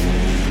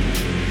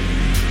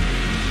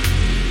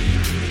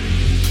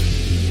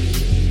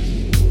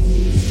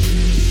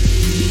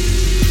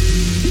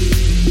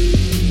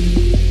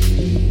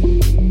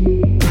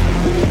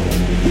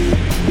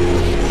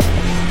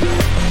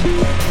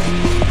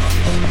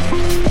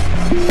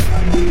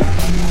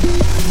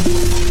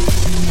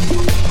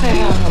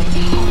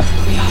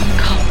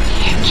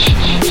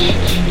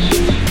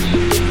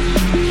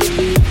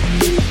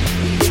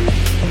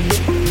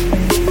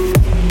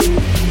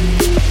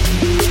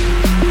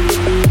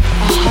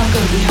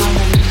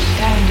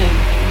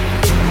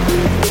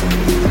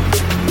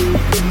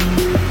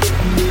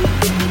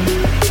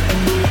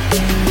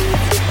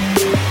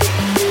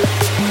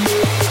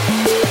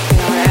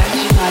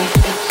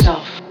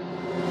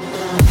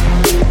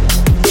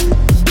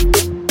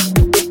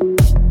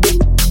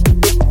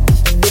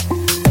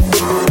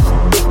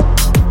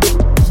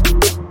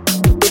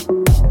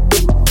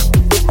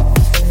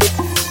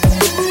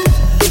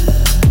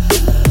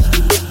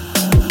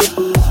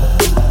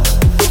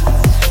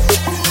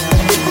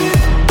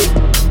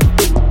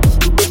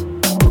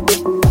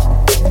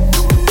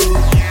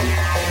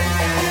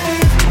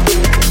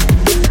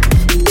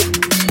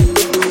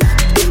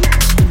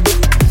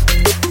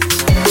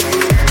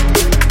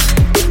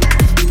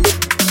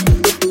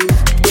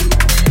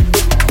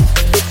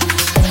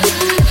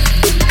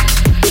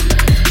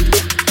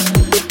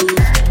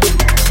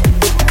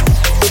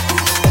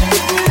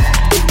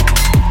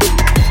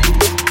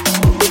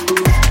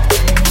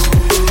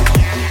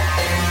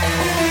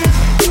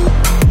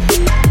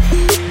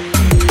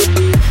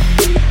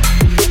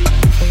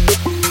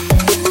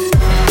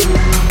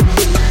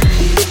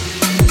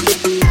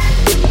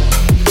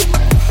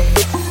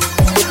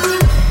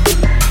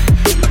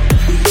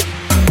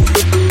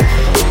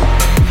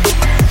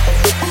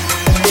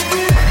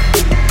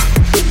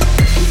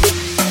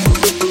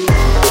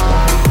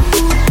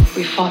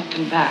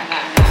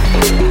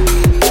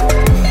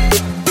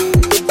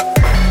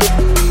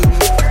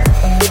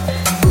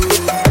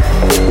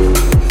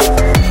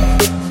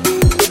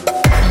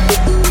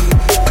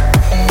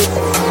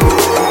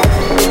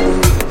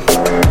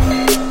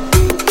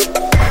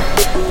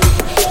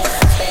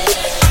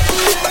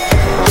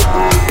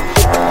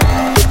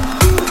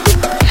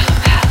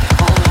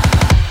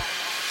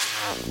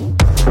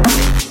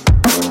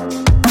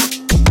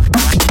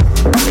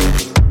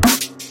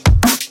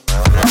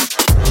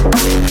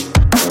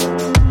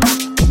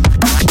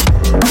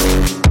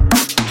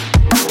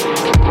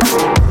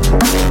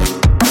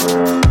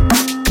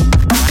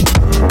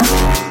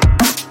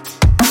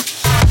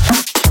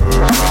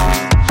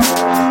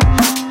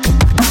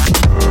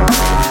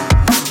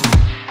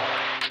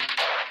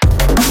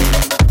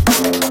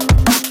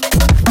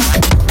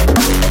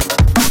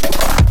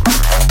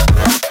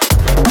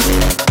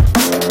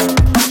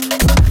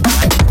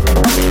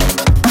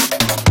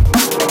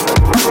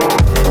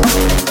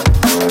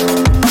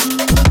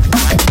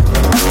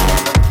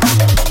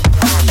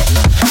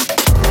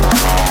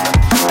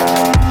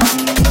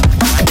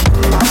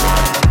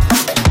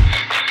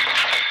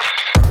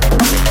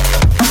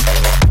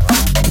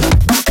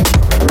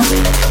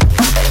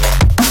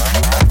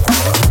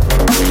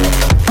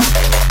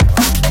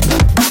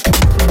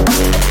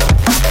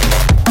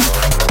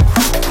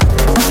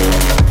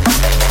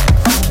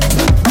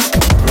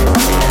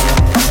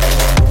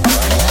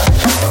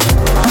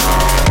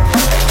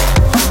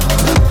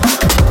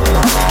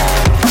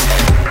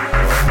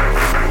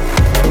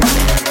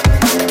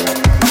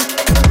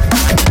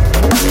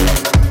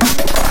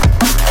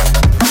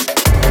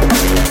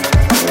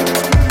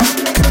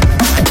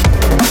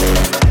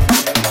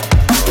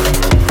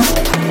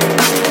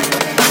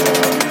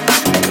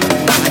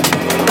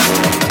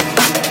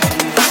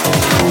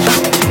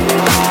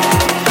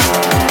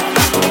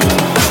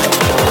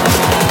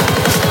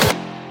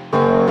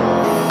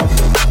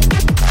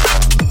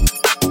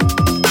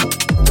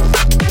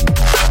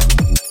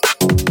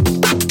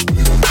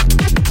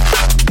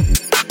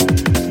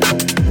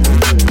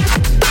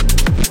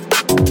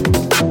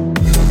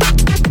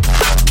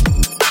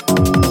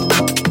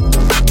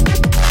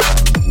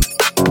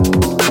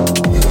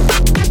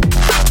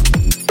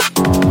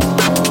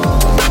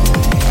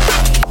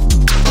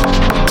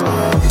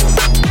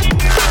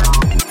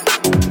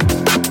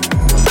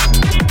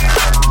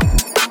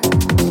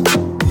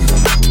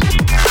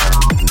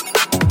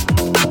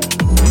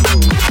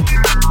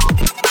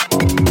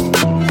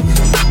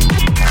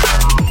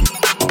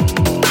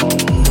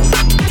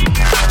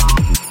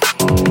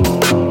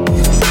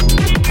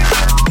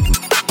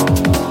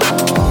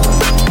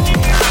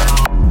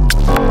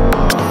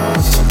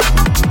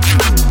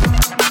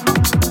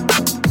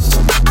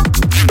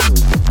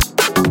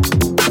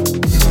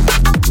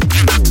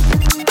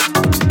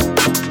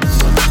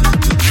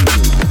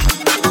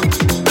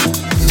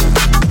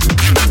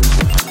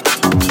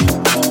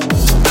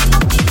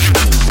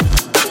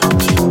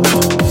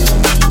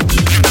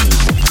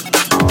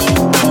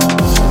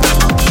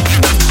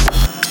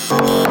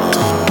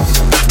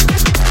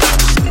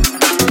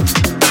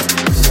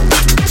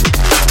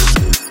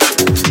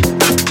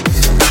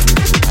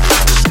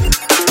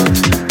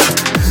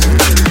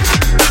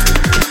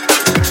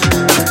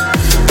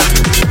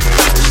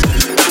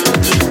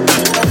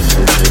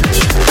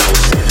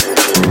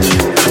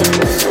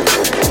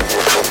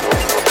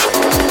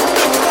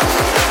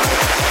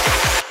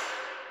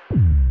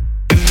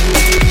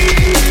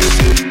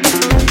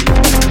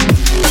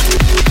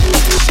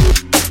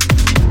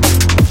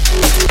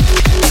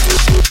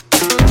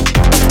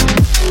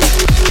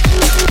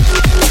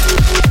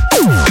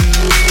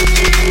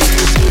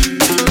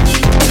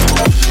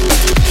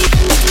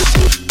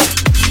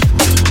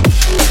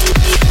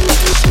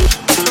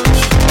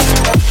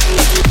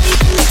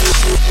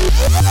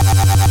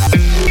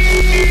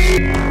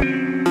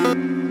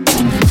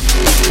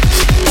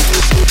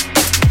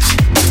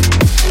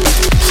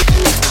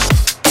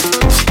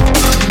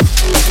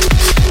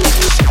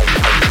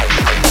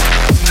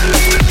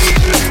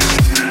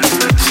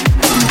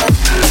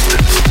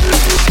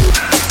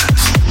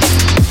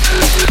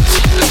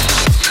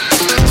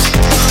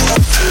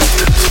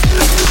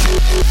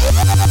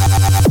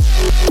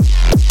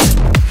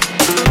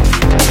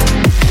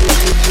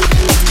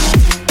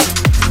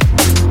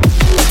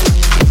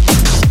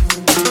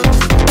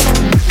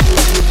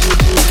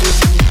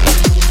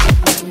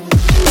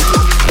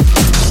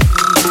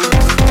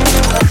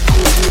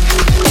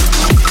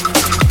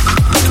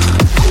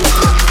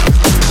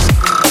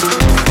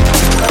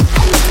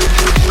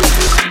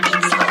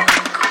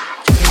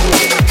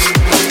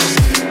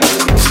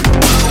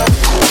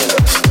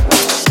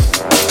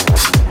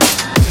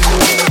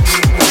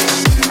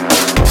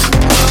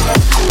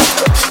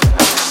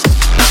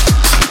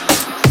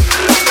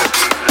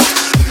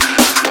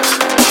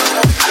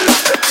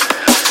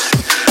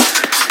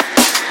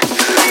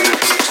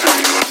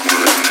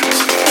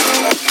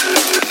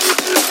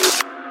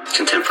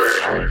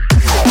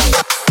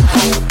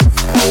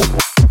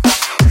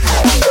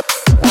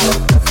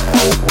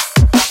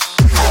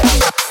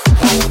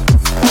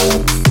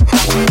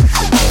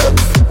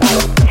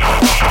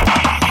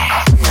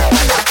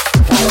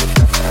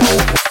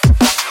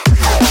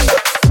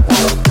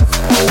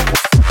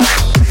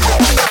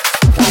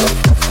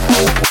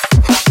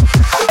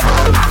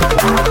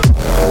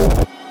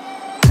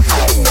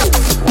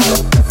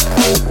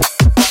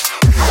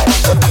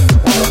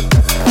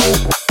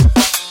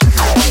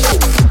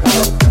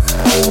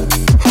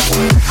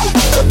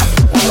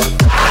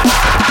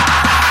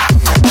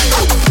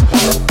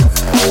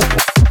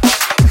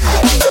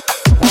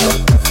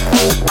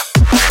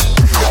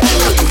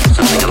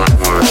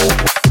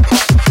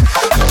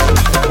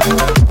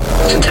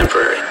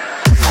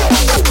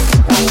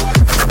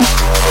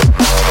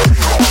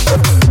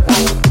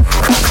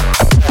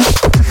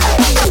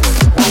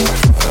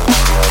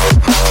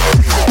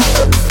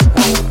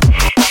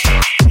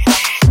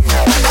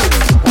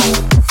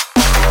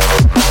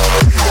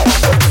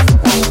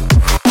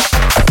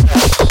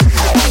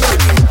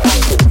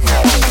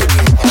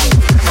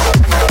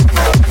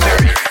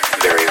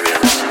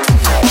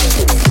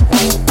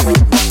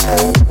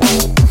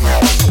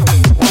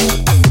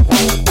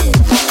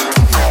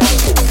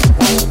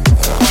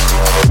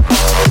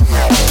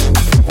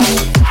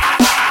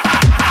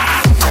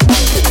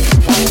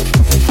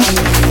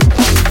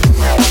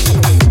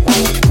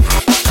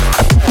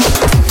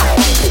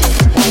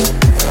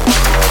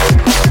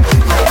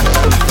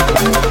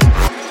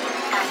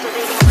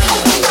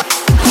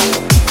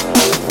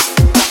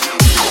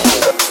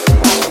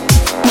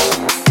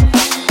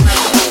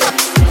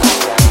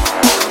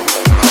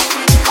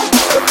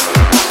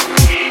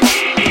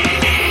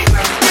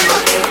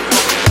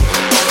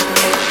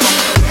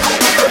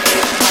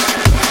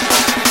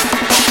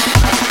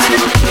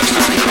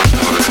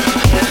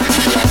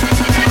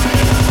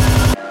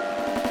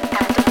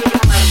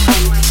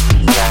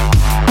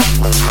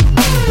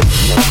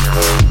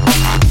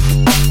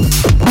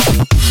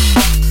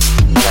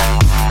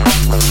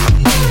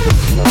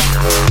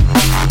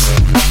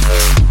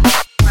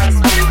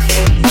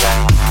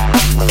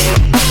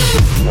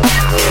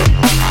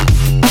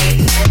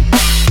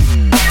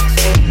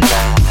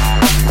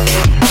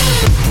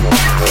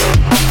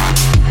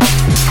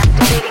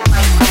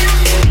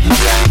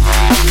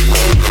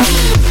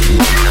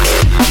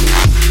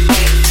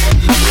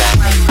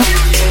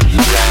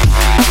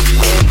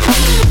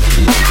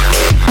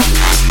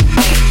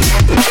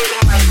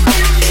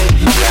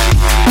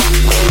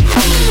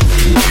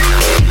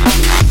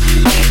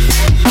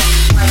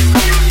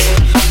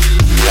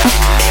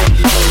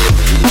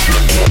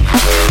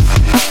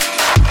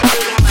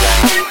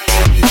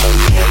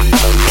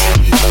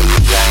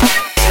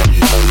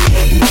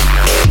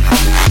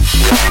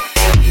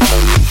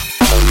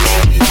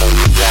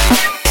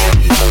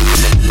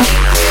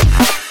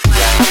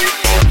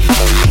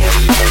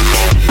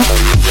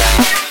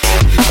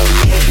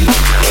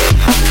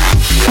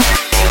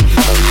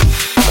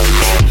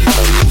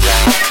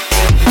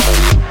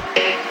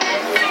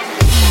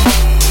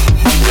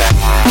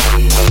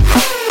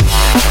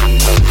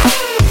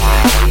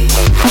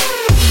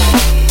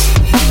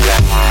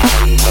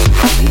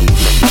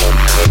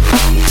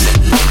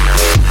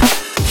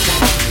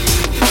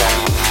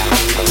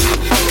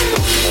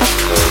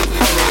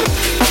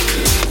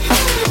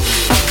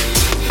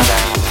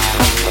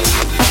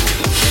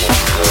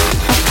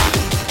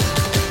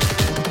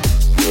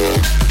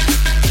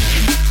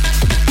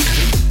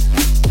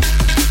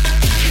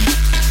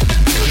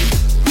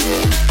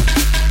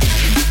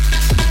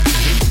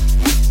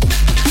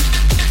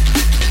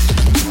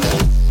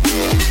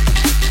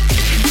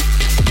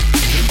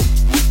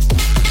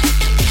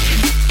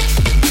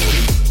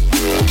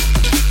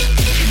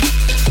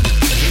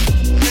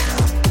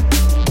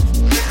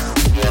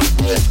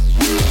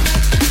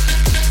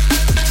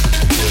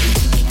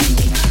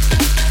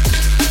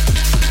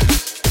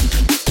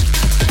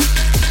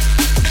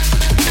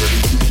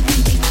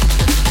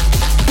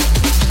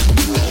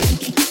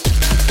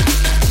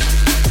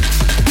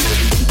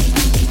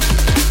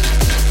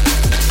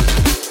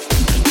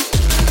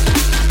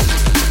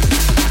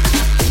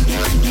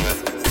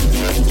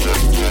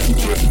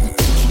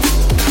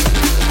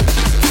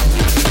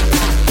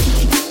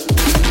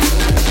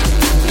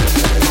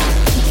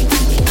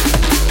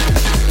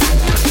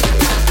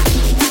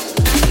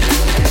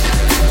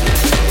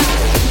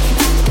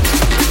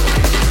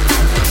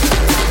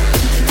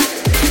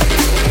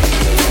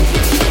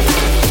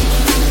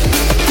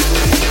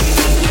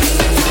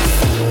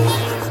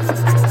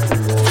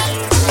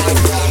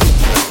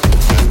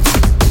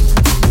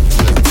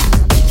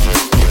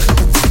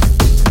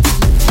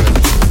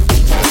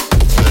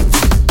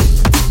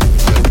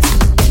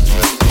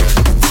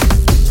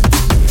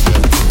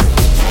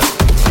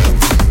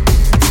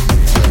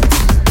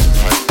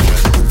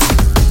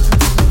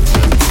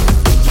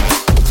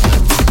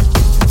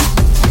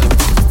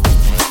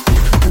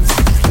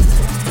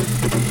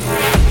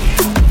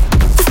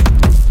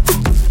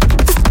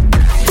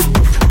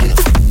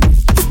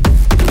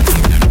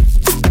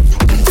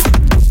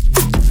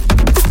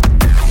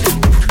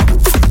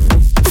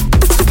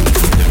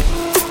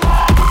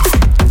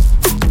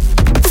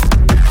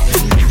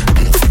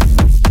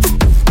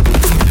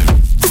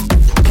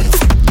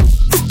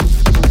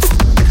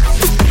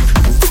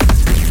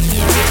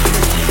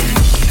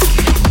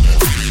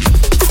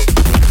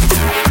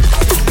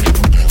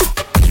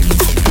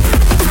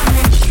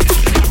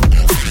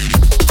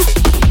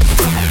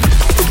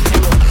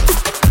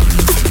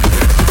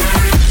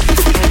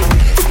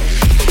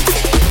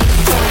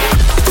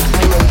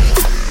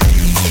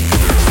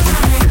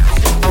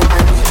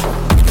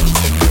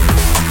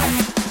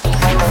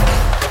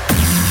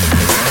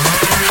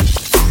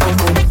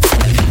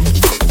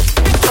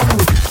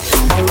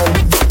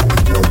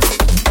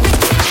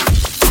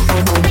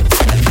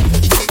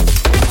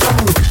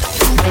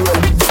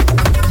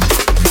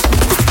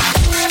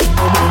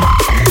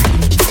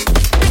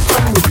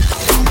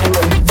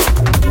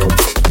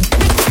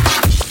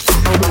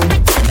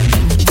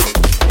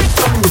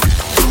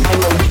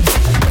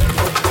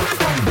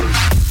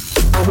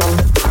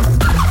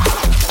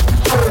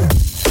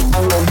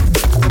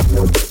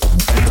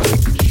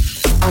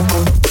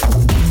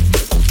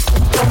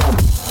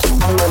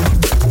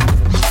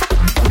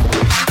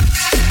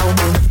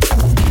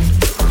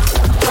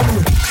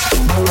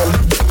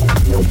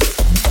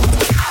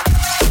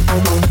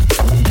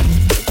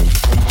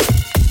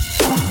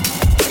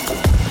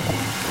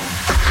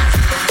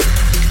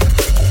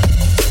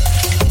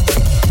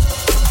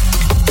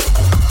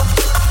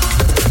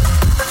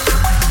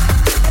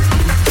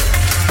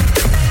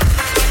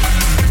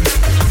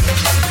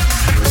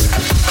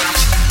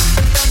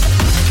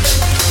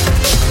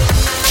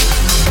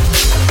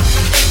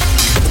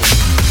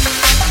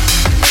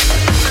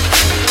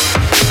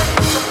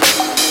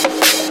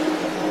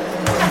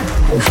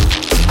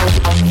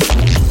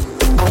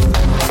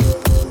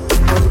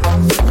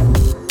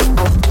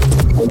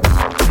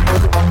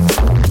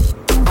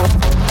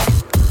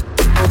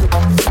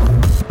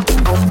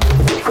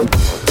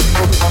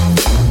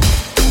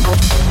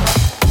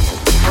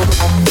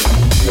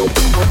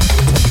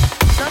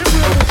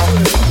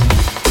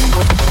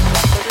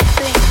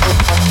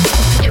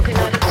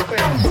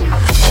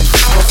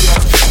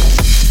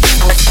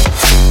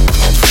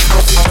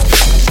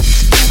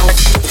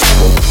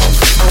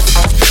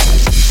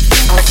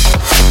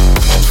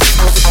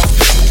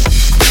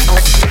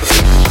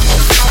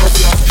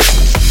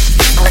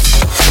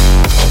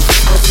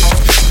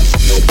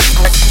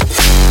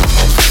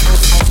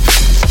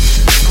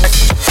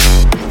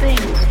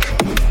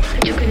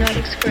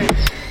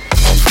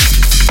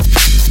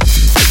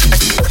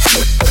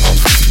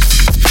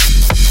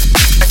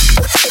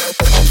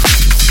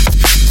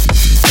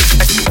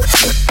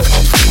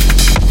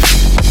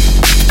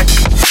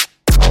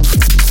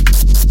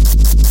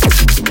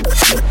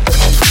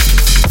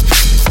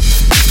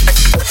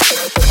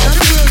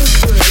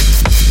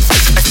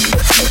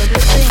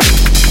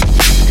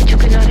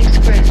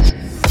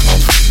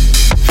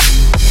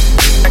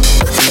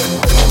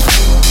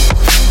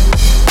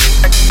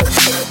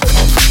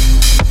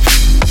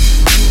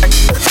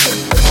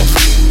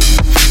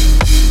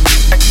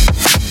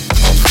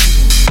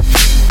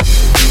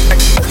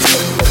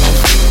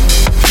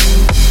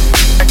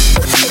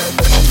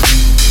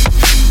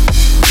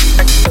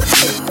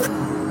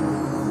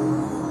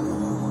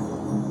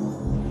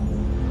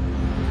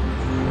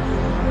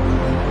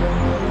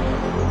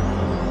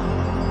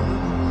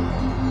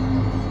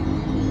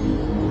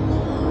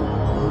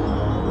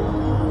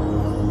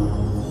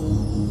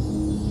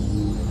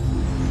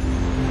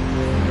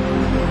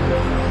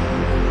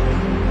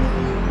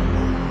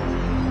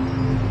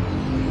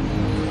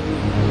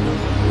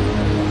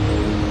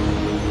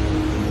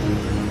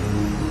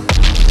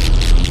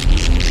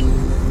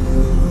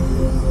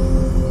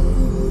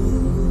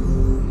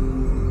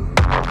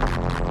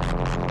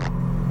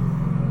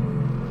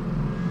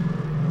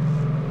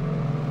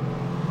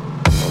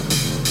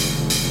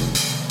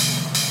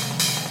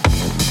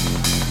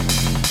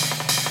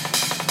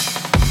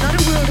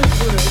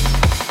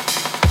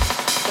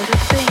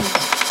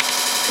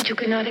 you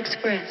cannot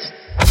express.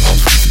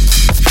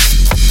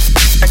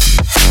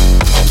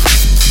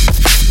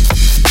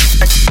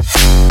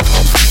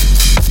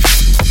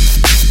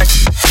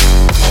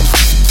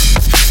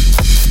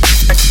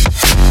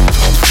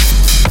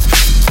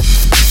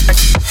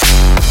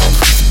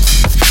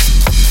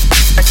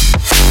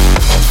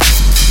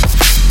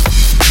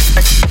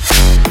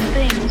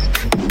 Things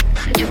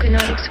that you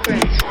cannot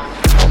express.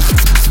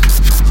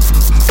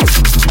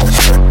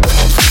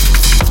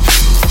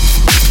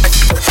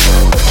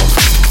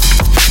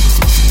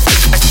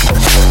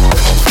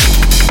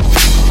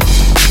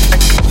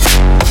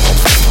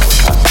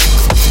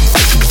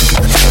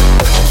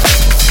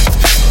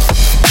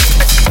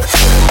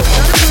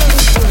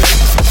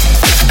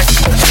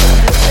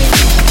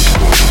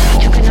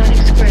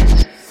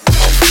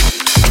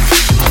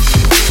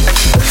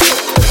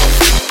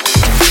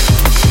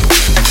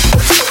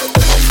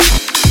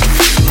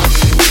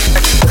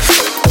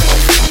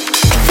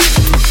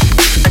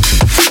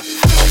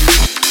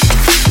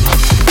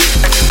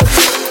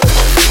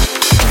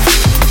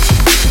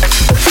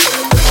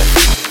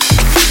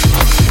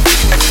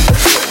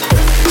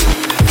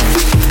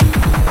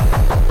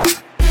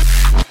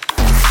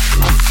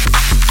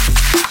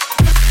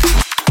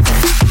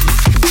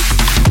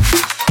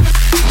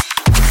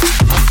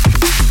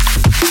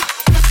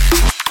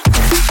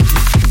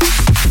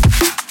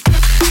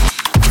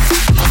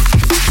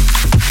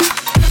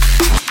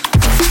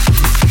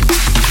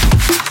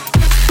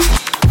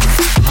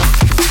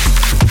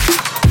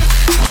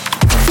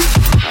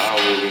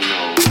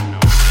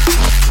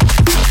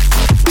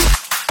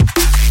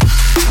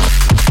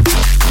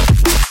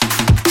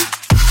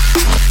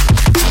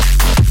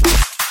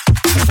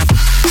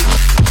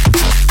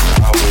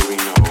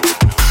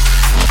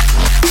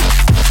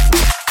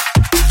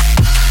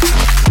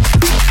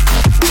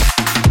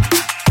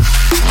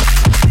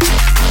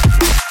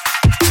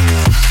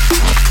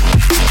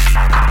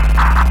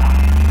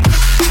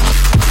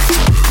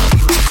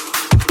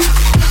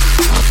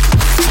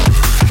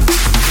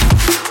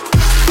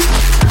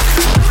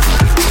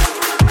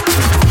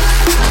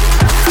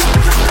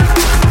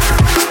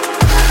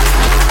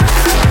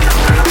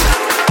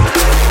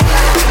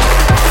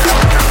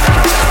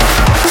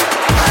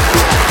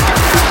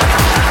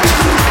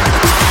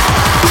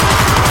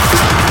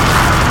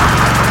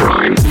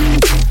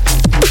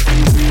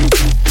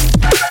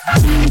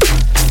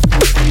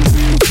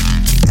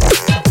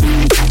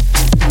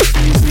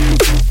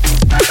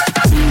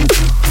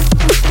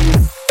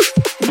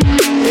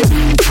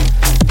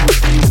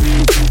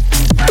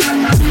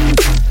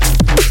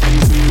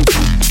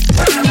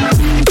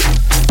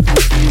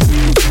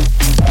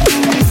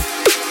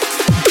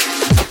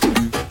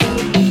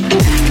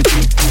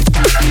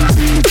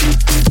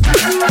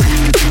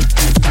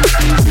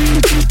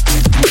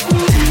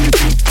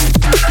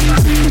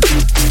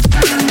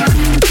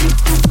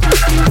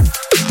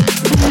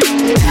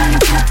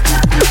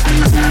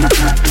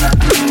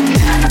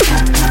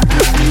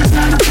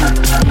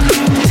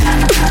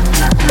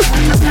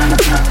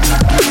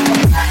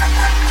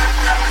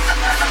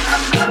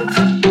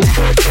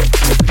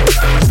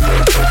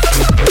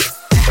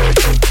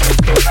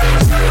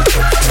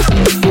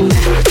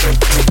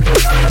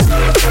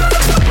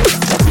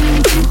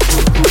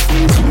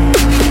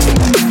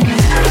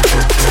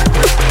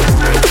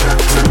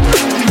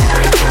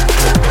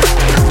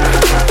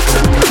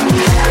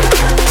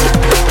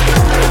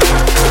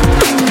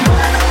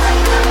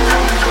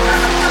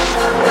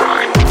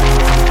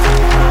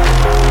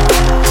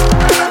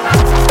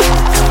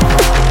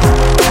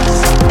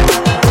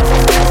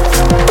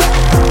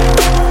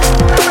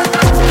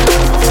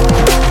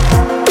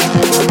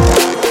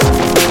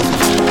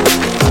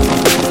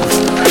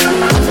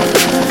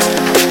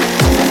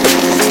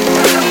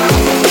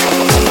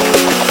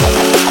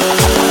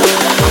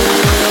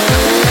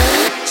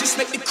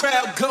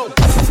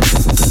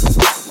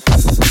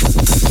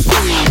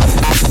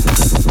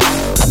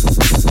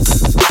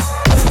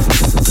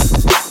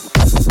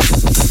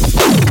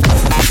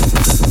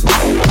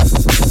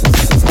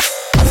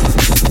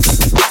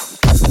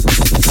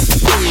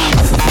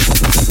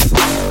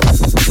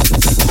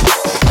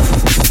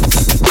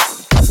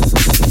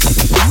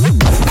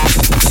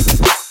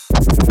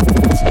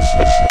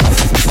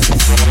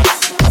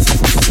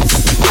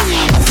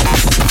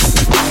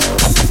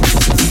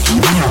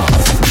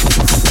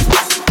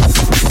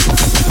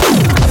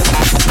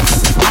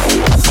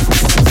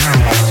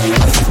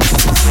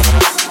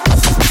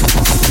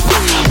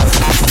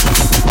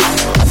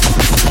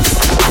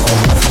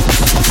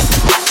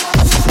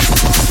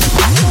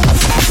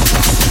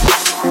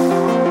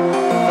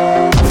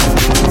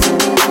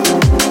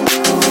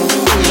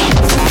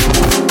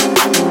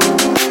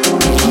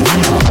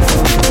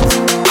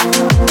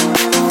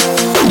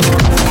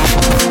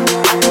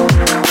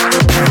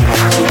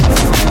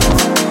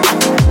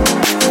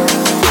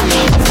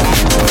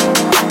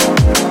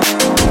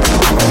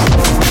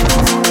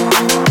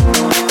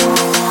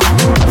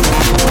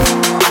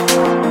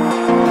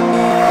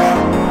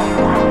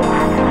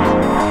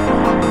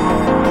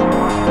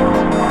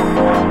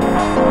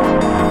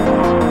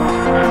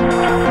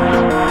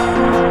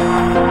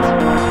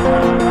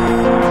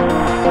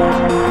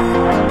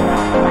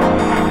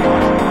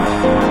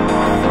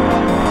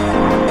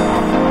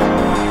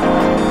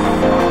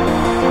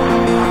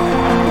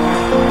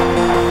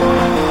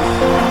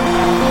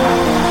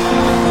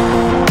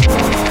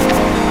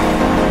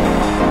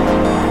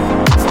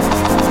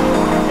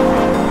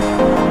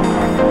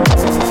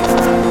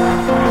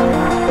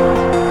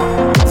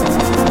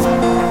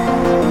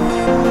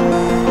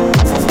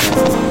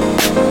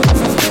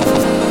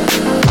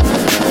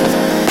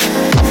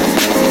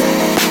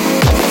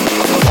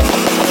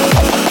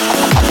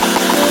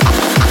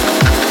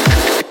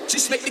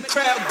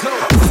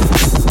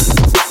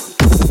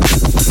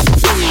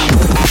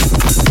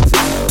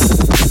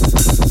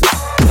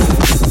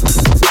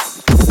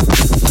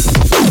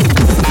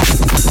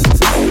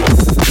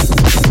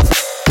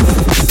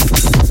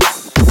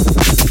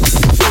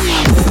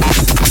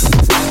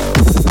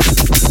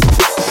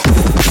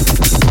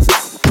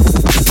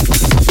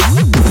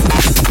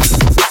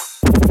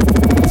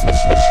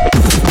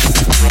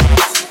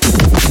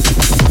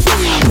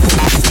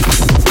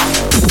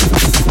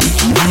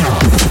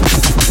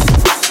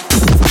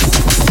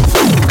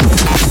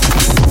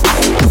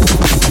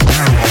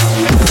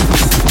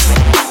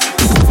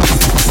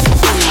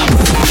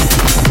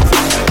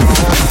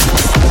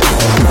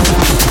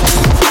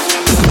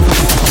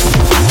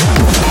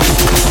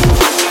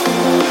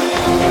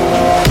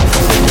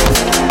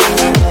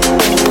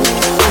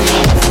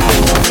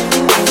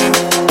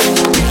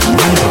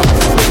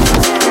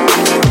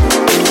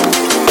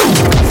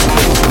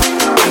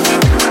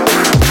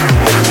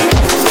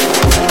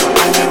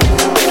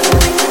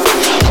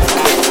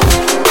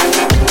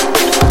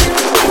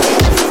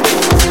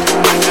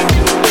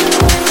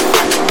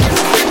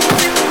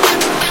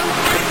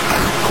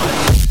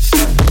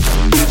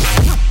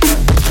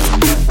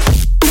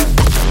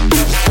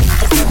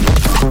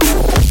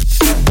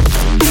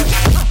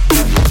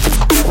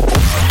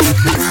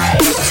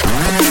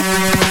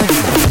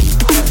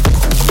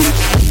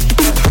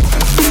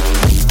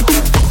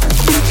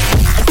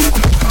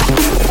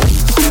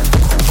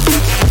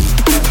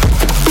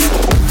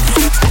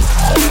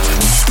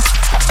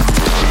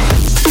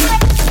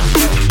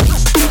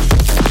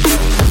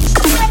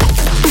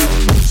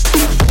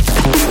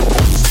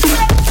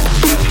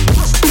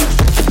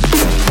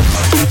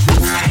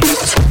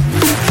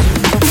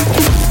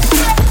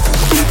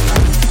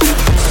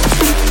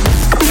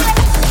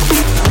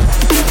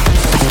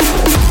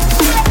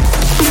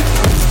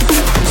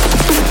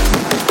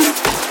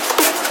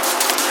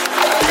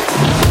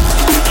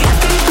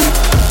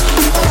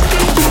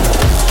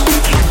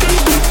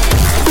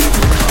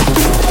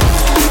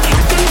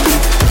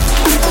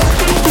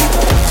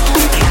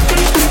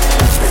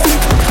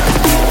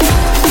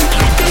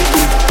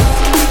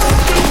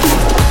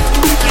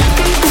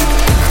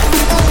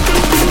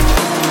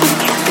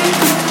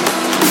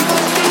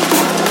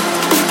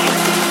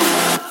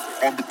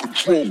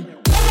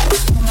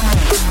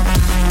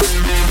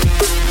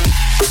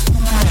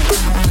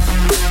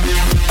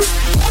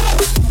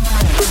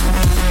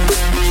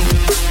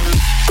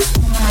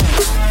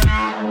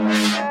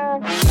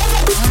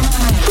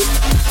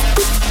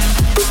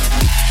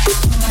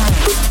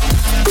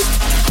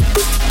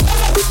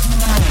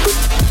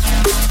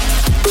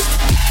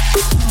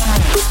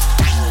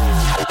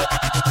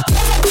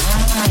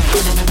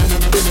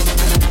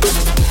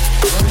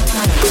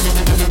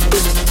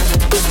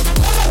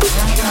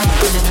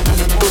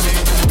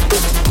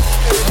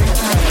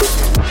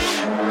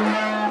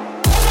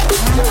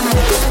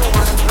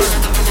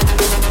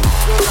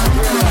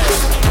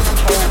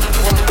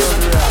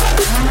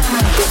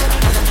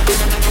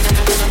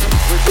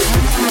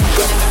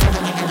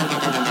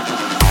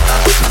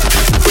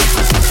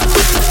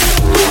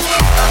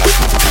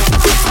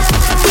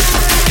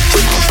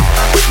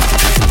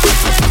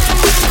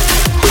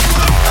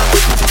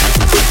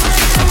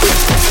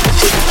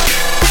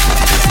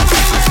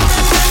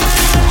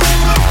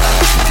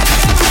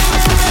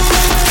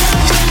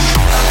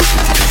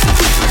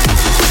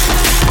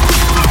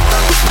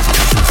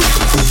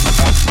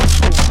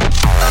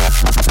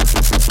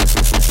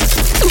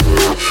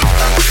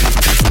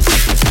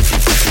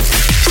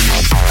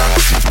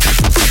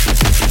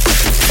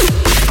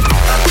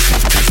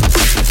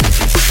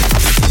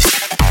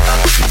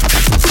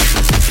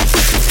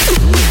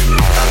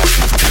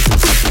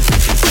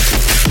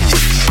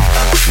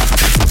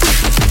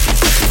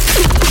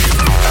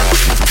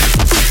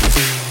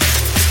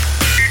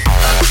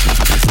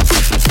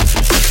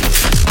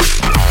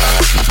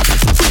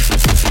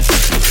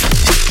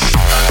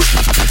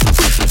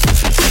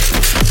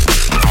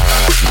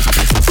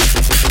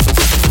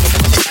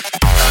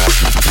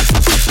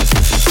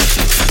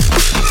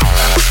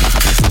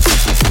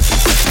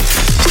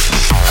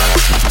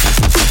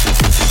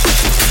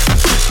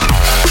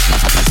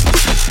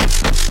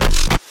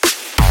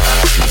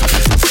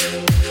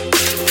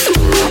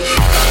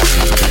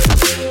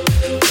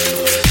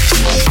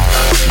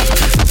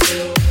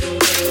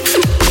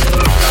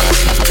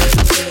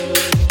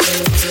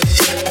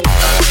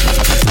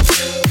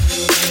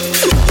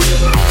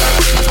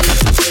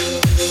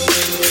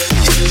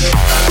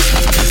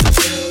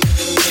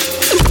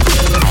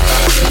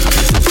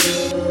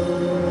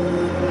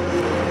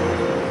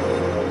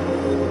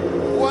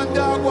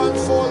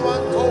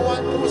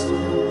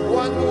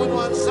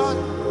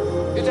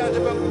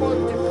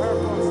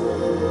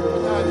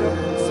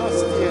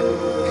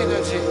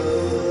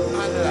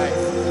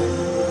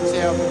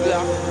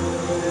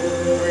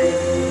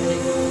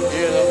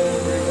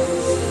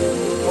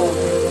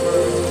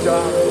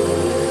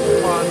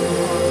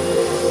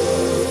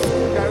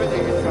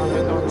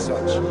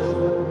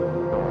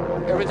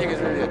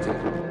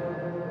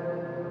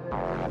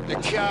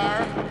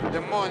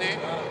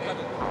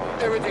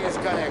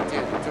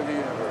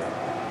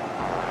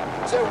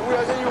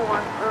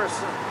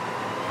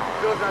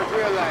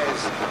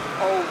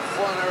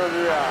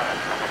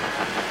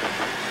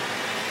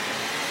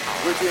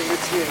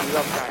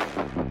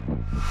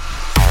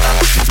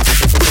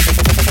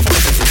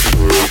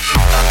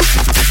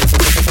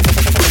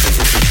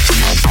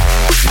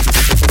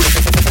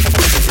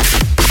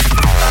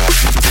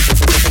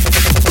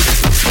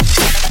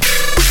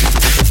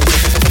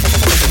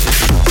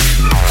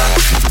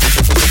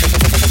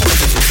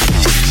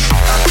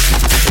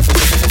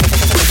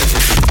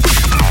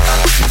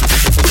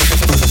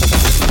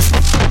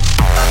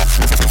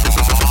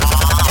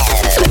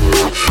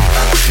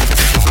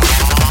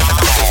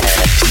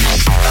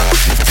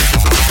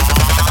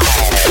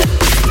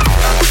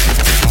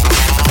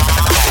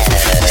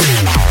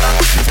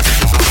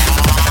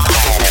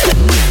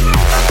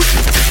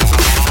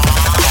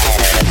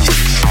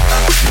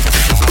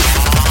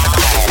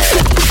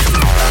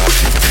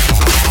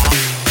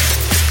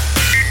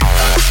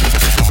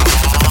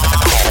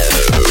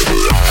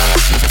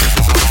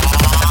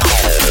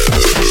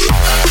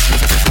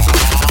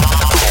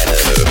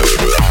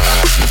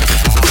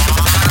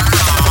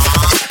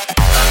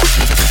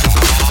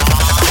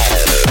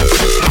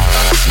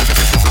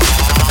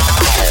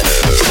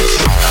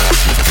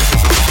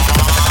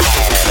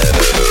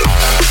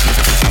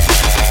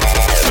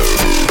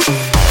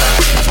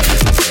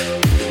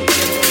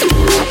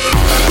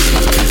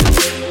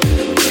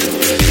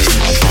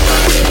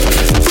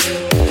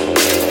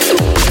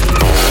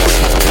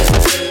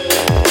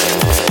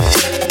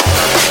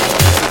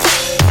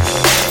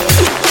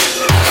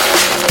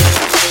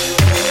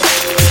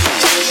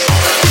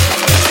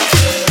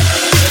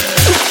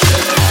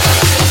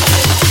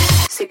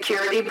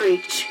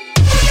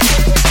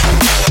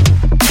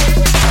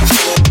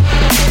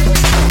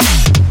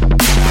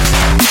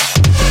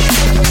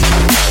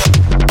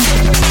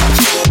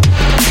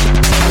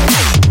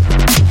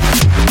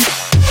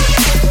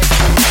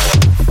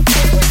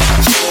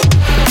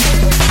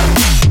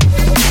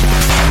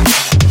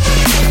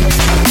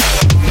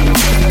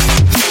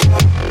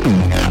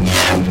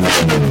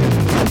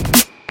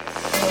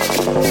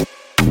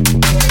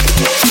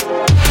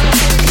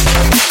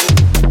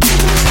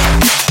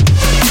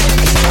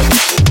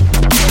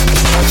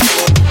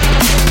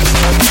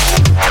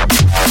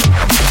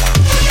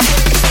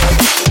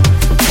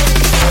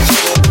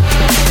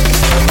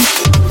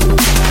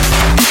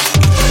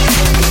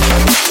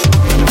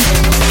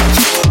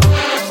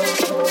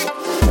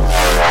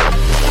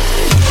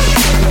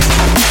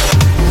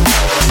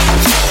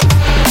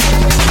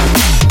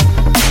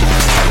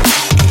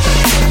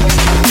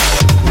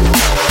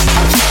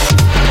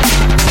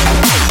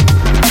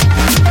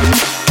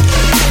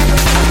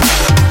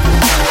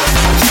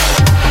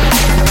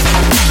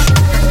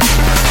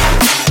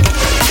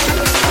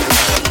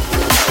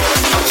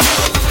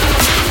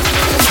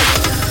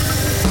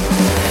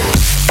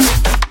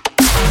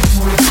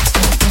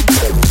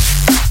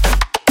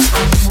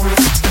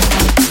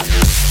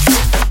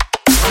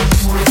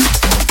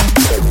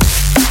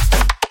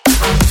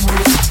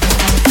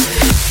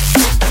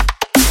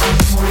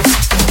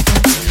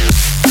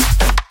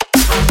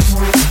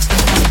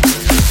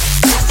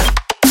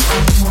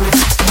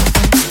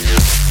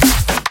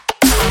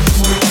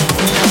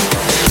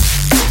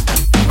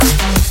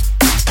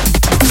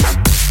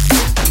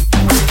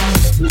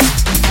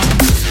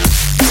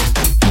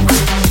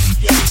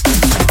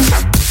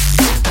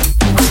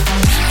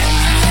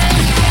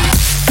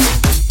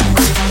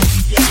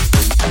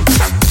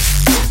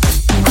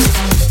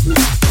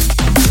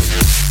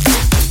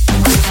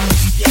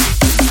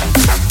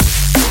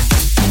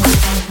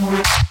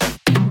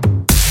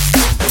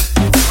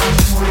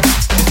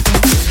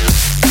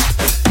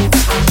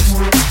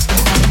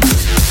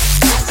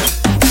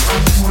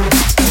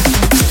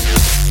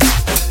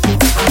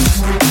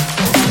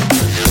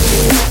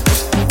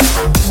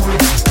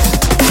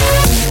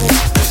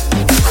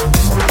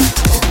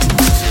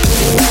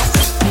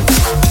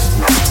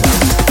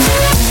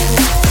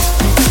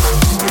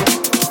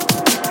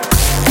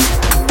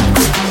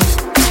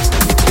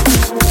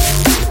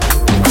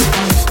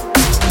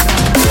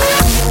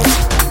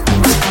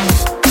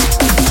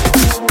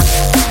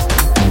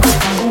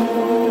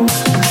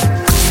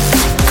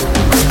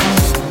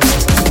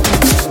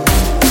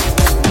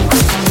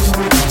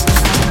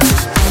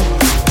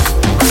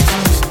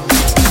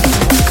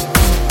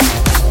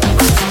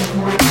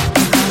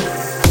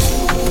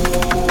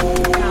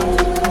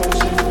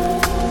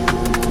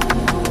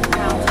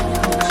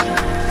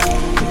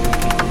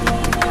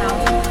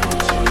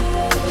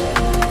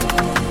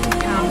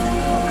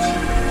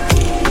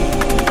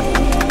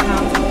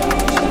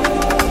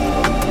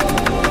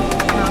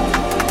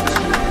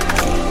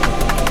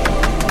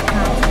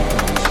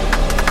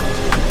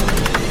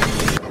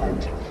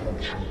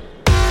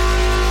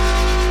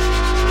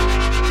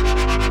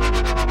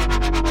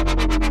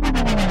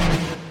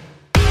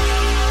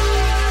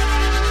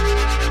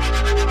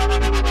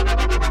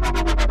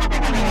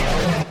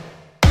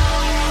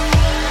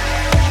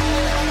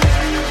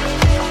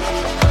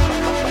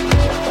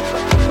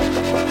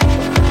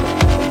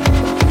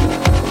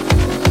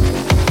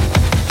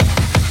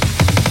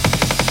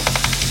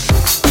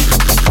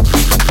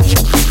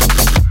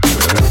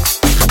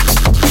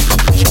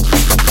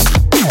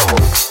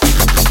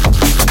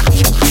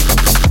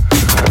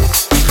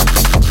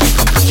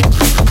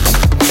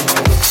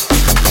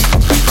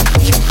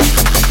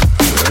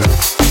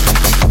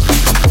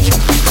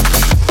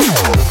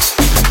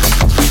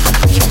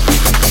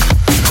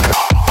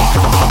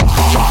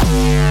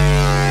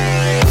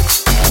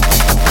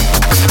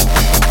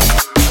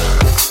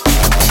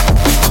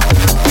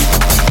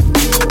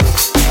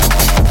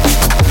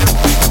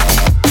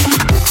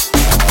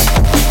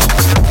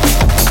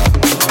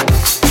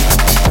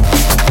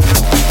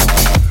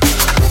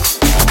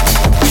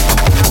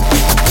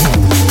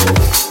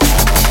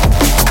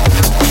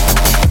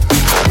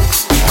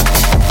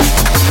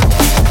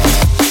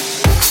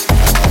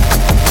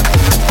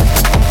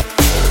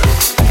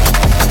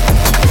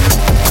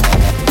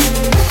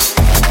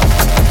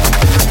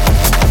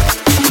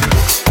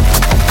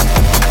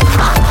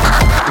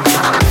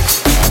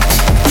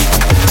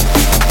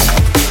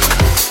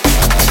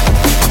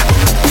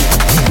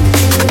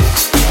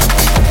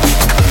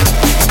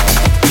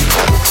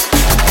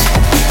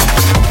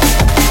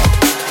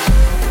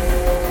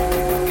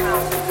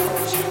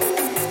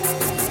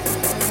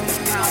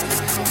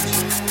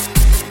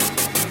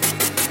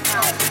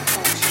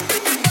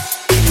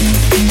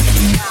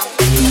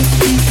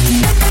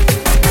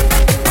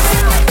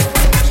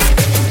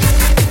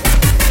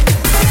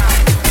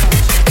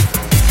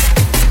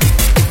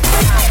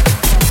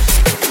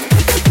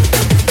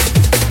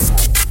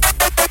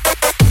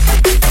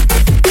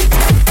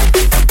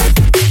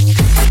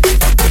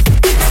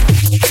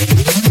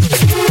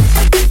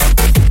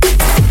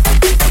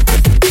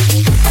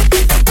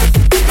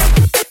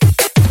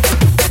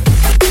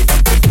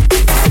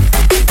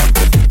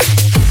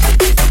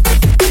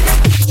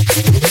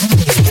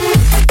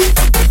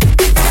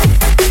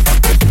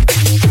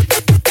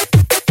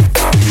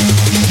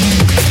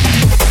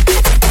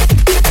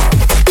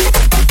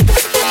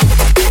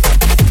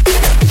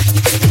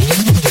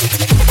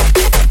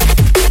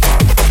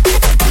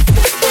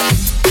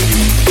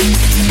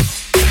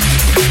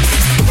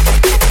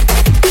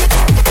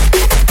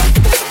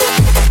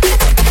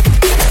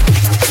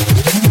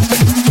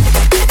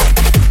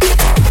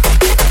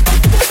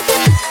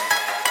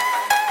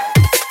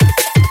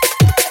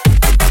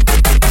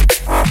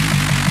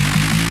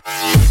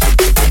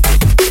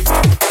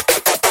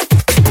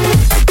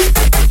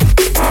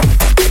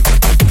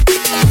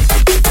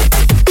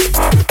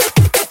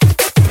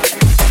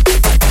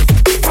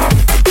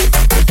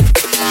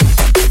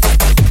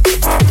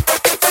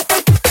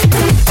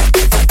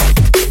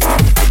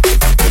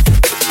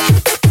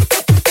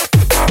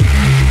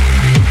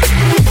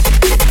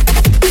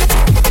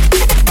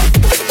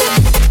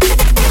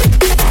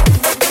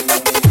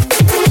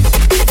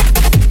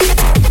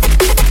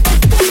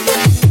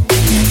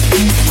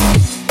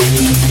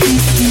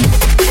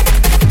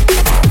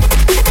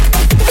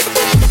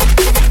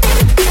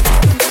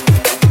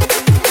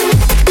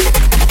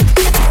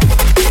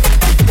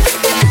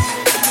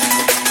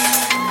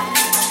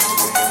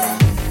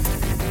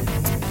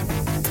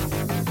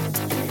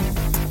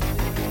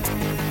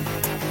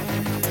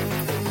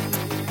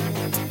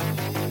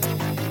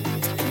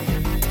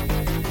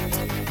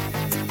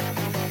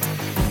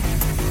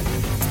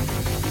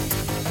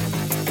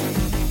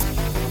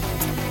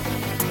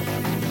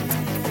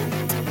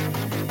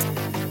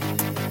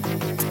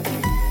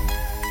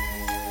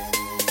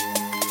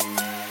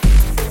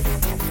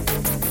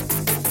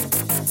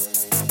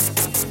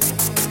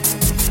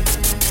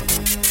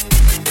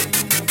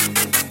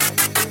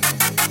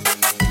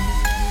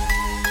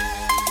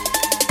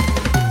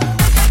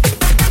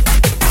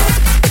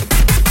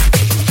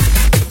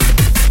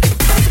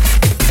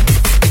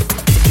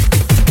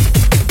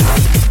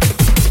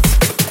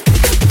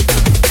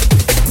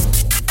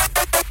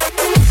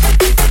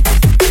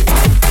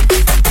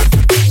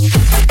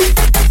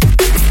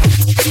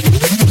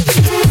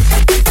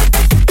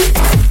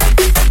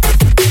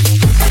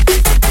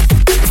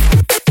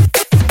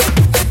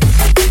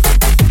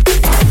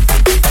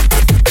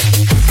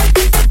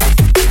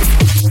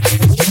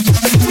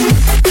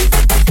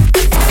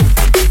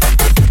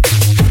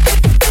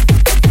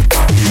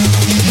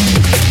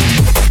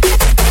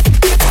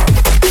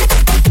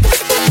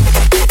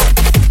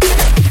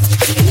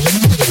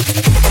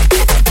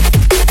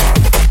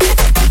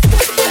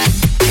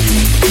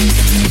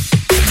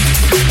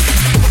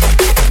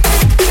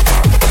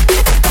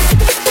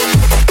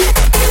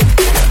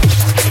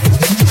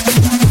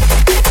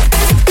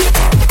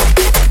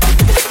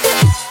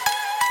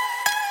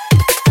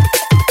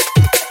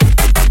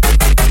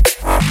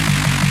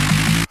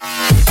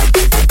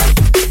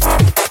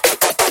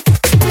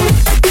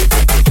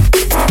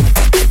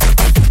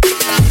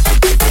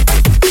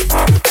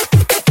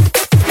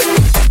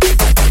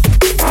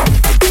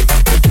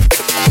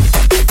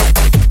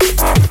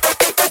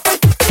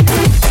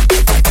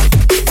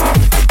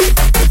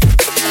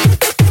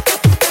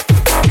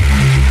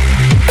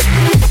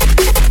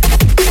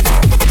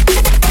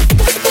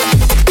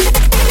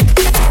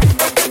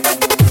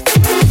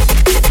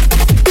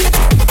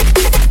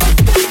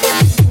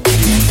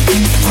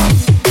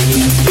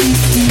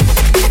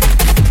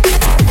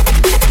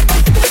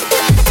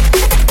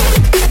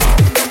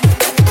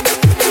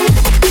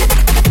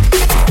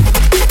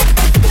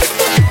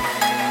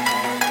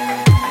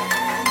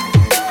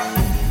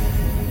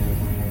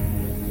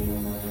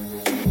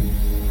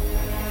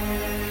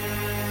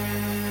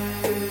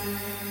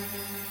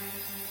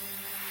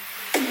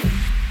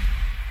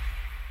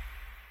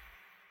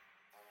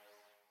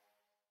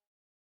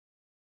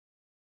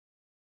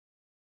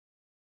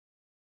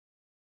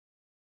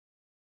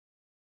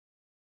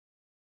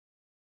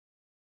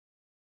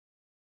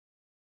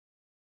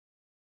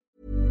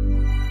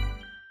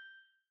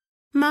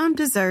 Mom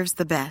deserves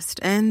the best,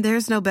 and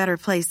there's no better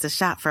place to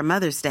shop for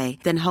Mother's Day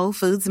than Whole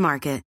Foods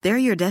Market. They're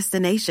your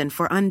destination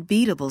for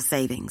unbeatable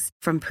savings,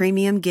 from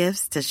premium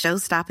gifts to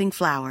show-stopping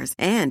flowers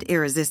and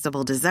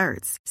irresistible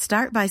desserts.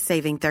 Start by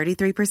saving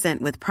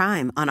 33% with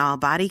Prime on all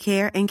body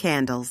care and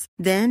candles.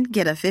 Then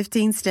get a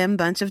 15-stem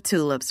bunch of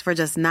tulips for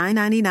just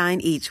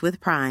 $9.99 each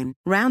with Prime.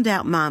 Round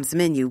out Mom's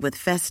menu with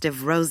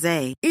festive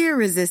rosé,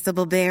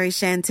 irresistible berry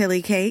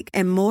chantilly cake,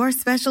 and more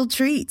special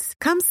treats.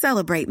 Come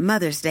celebrate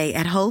Mother's Day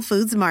at Whole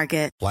Foods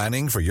Market.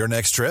 Planning for your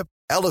next trip?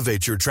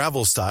 Elevate your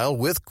travel style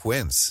with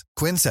Quince.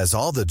 Quince has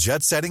all the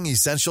jet-setting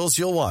essentials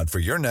you'll want for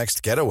your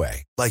next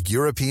getaway, like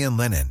European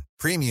linen,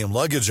 premium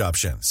luggage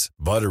options,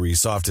 buttery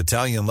soft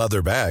Italian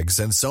leather bags,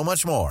 and so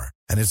much more.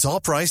 And it's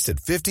all priced at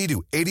 50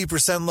 to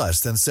 80%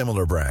 less than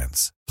similar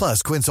brands.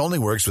 Plus, Quince only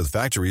works with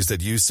factories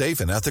that use safe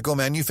and ethical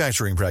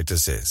manufacturing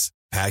practices.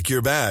 Pack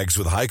your bags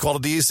with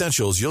high-quality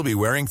essentials you'll be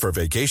wearing for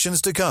vacations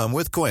to come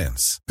with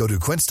Quince. Go to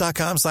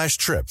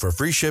quince.com/trip for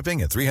free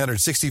shipping and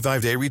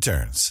 365-day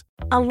returns.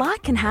 A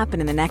lot can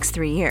happen in the next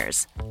 3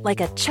 years. Like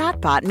a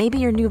chatbot may be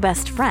your new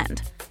best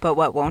friend. But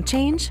what won't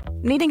change?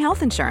 Needing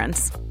health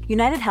insurance.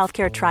 United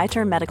Healthcare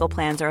Tri-Term Medical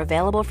Plans are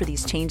available for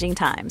these changing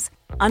times.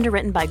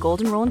 Underwritten by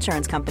Golden Rule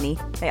Insurance Company,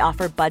 they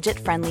offer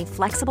budget-friendly,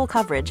 flexible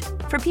coverage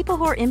for people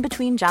who are in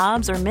between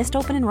jobs or missed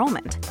open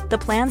enrollment. The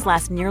plans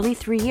last nearly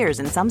 3 years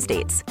in some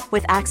states,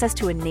 with access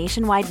to a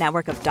nationwide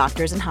network of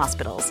doctors and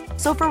hospitals.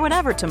 So for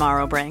whatever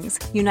tomorrow brings,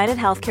 United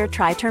Healthcare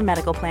Tri-Term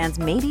Medical Plans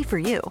may be for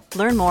you.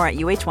 Learn more at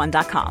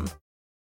uh1.com.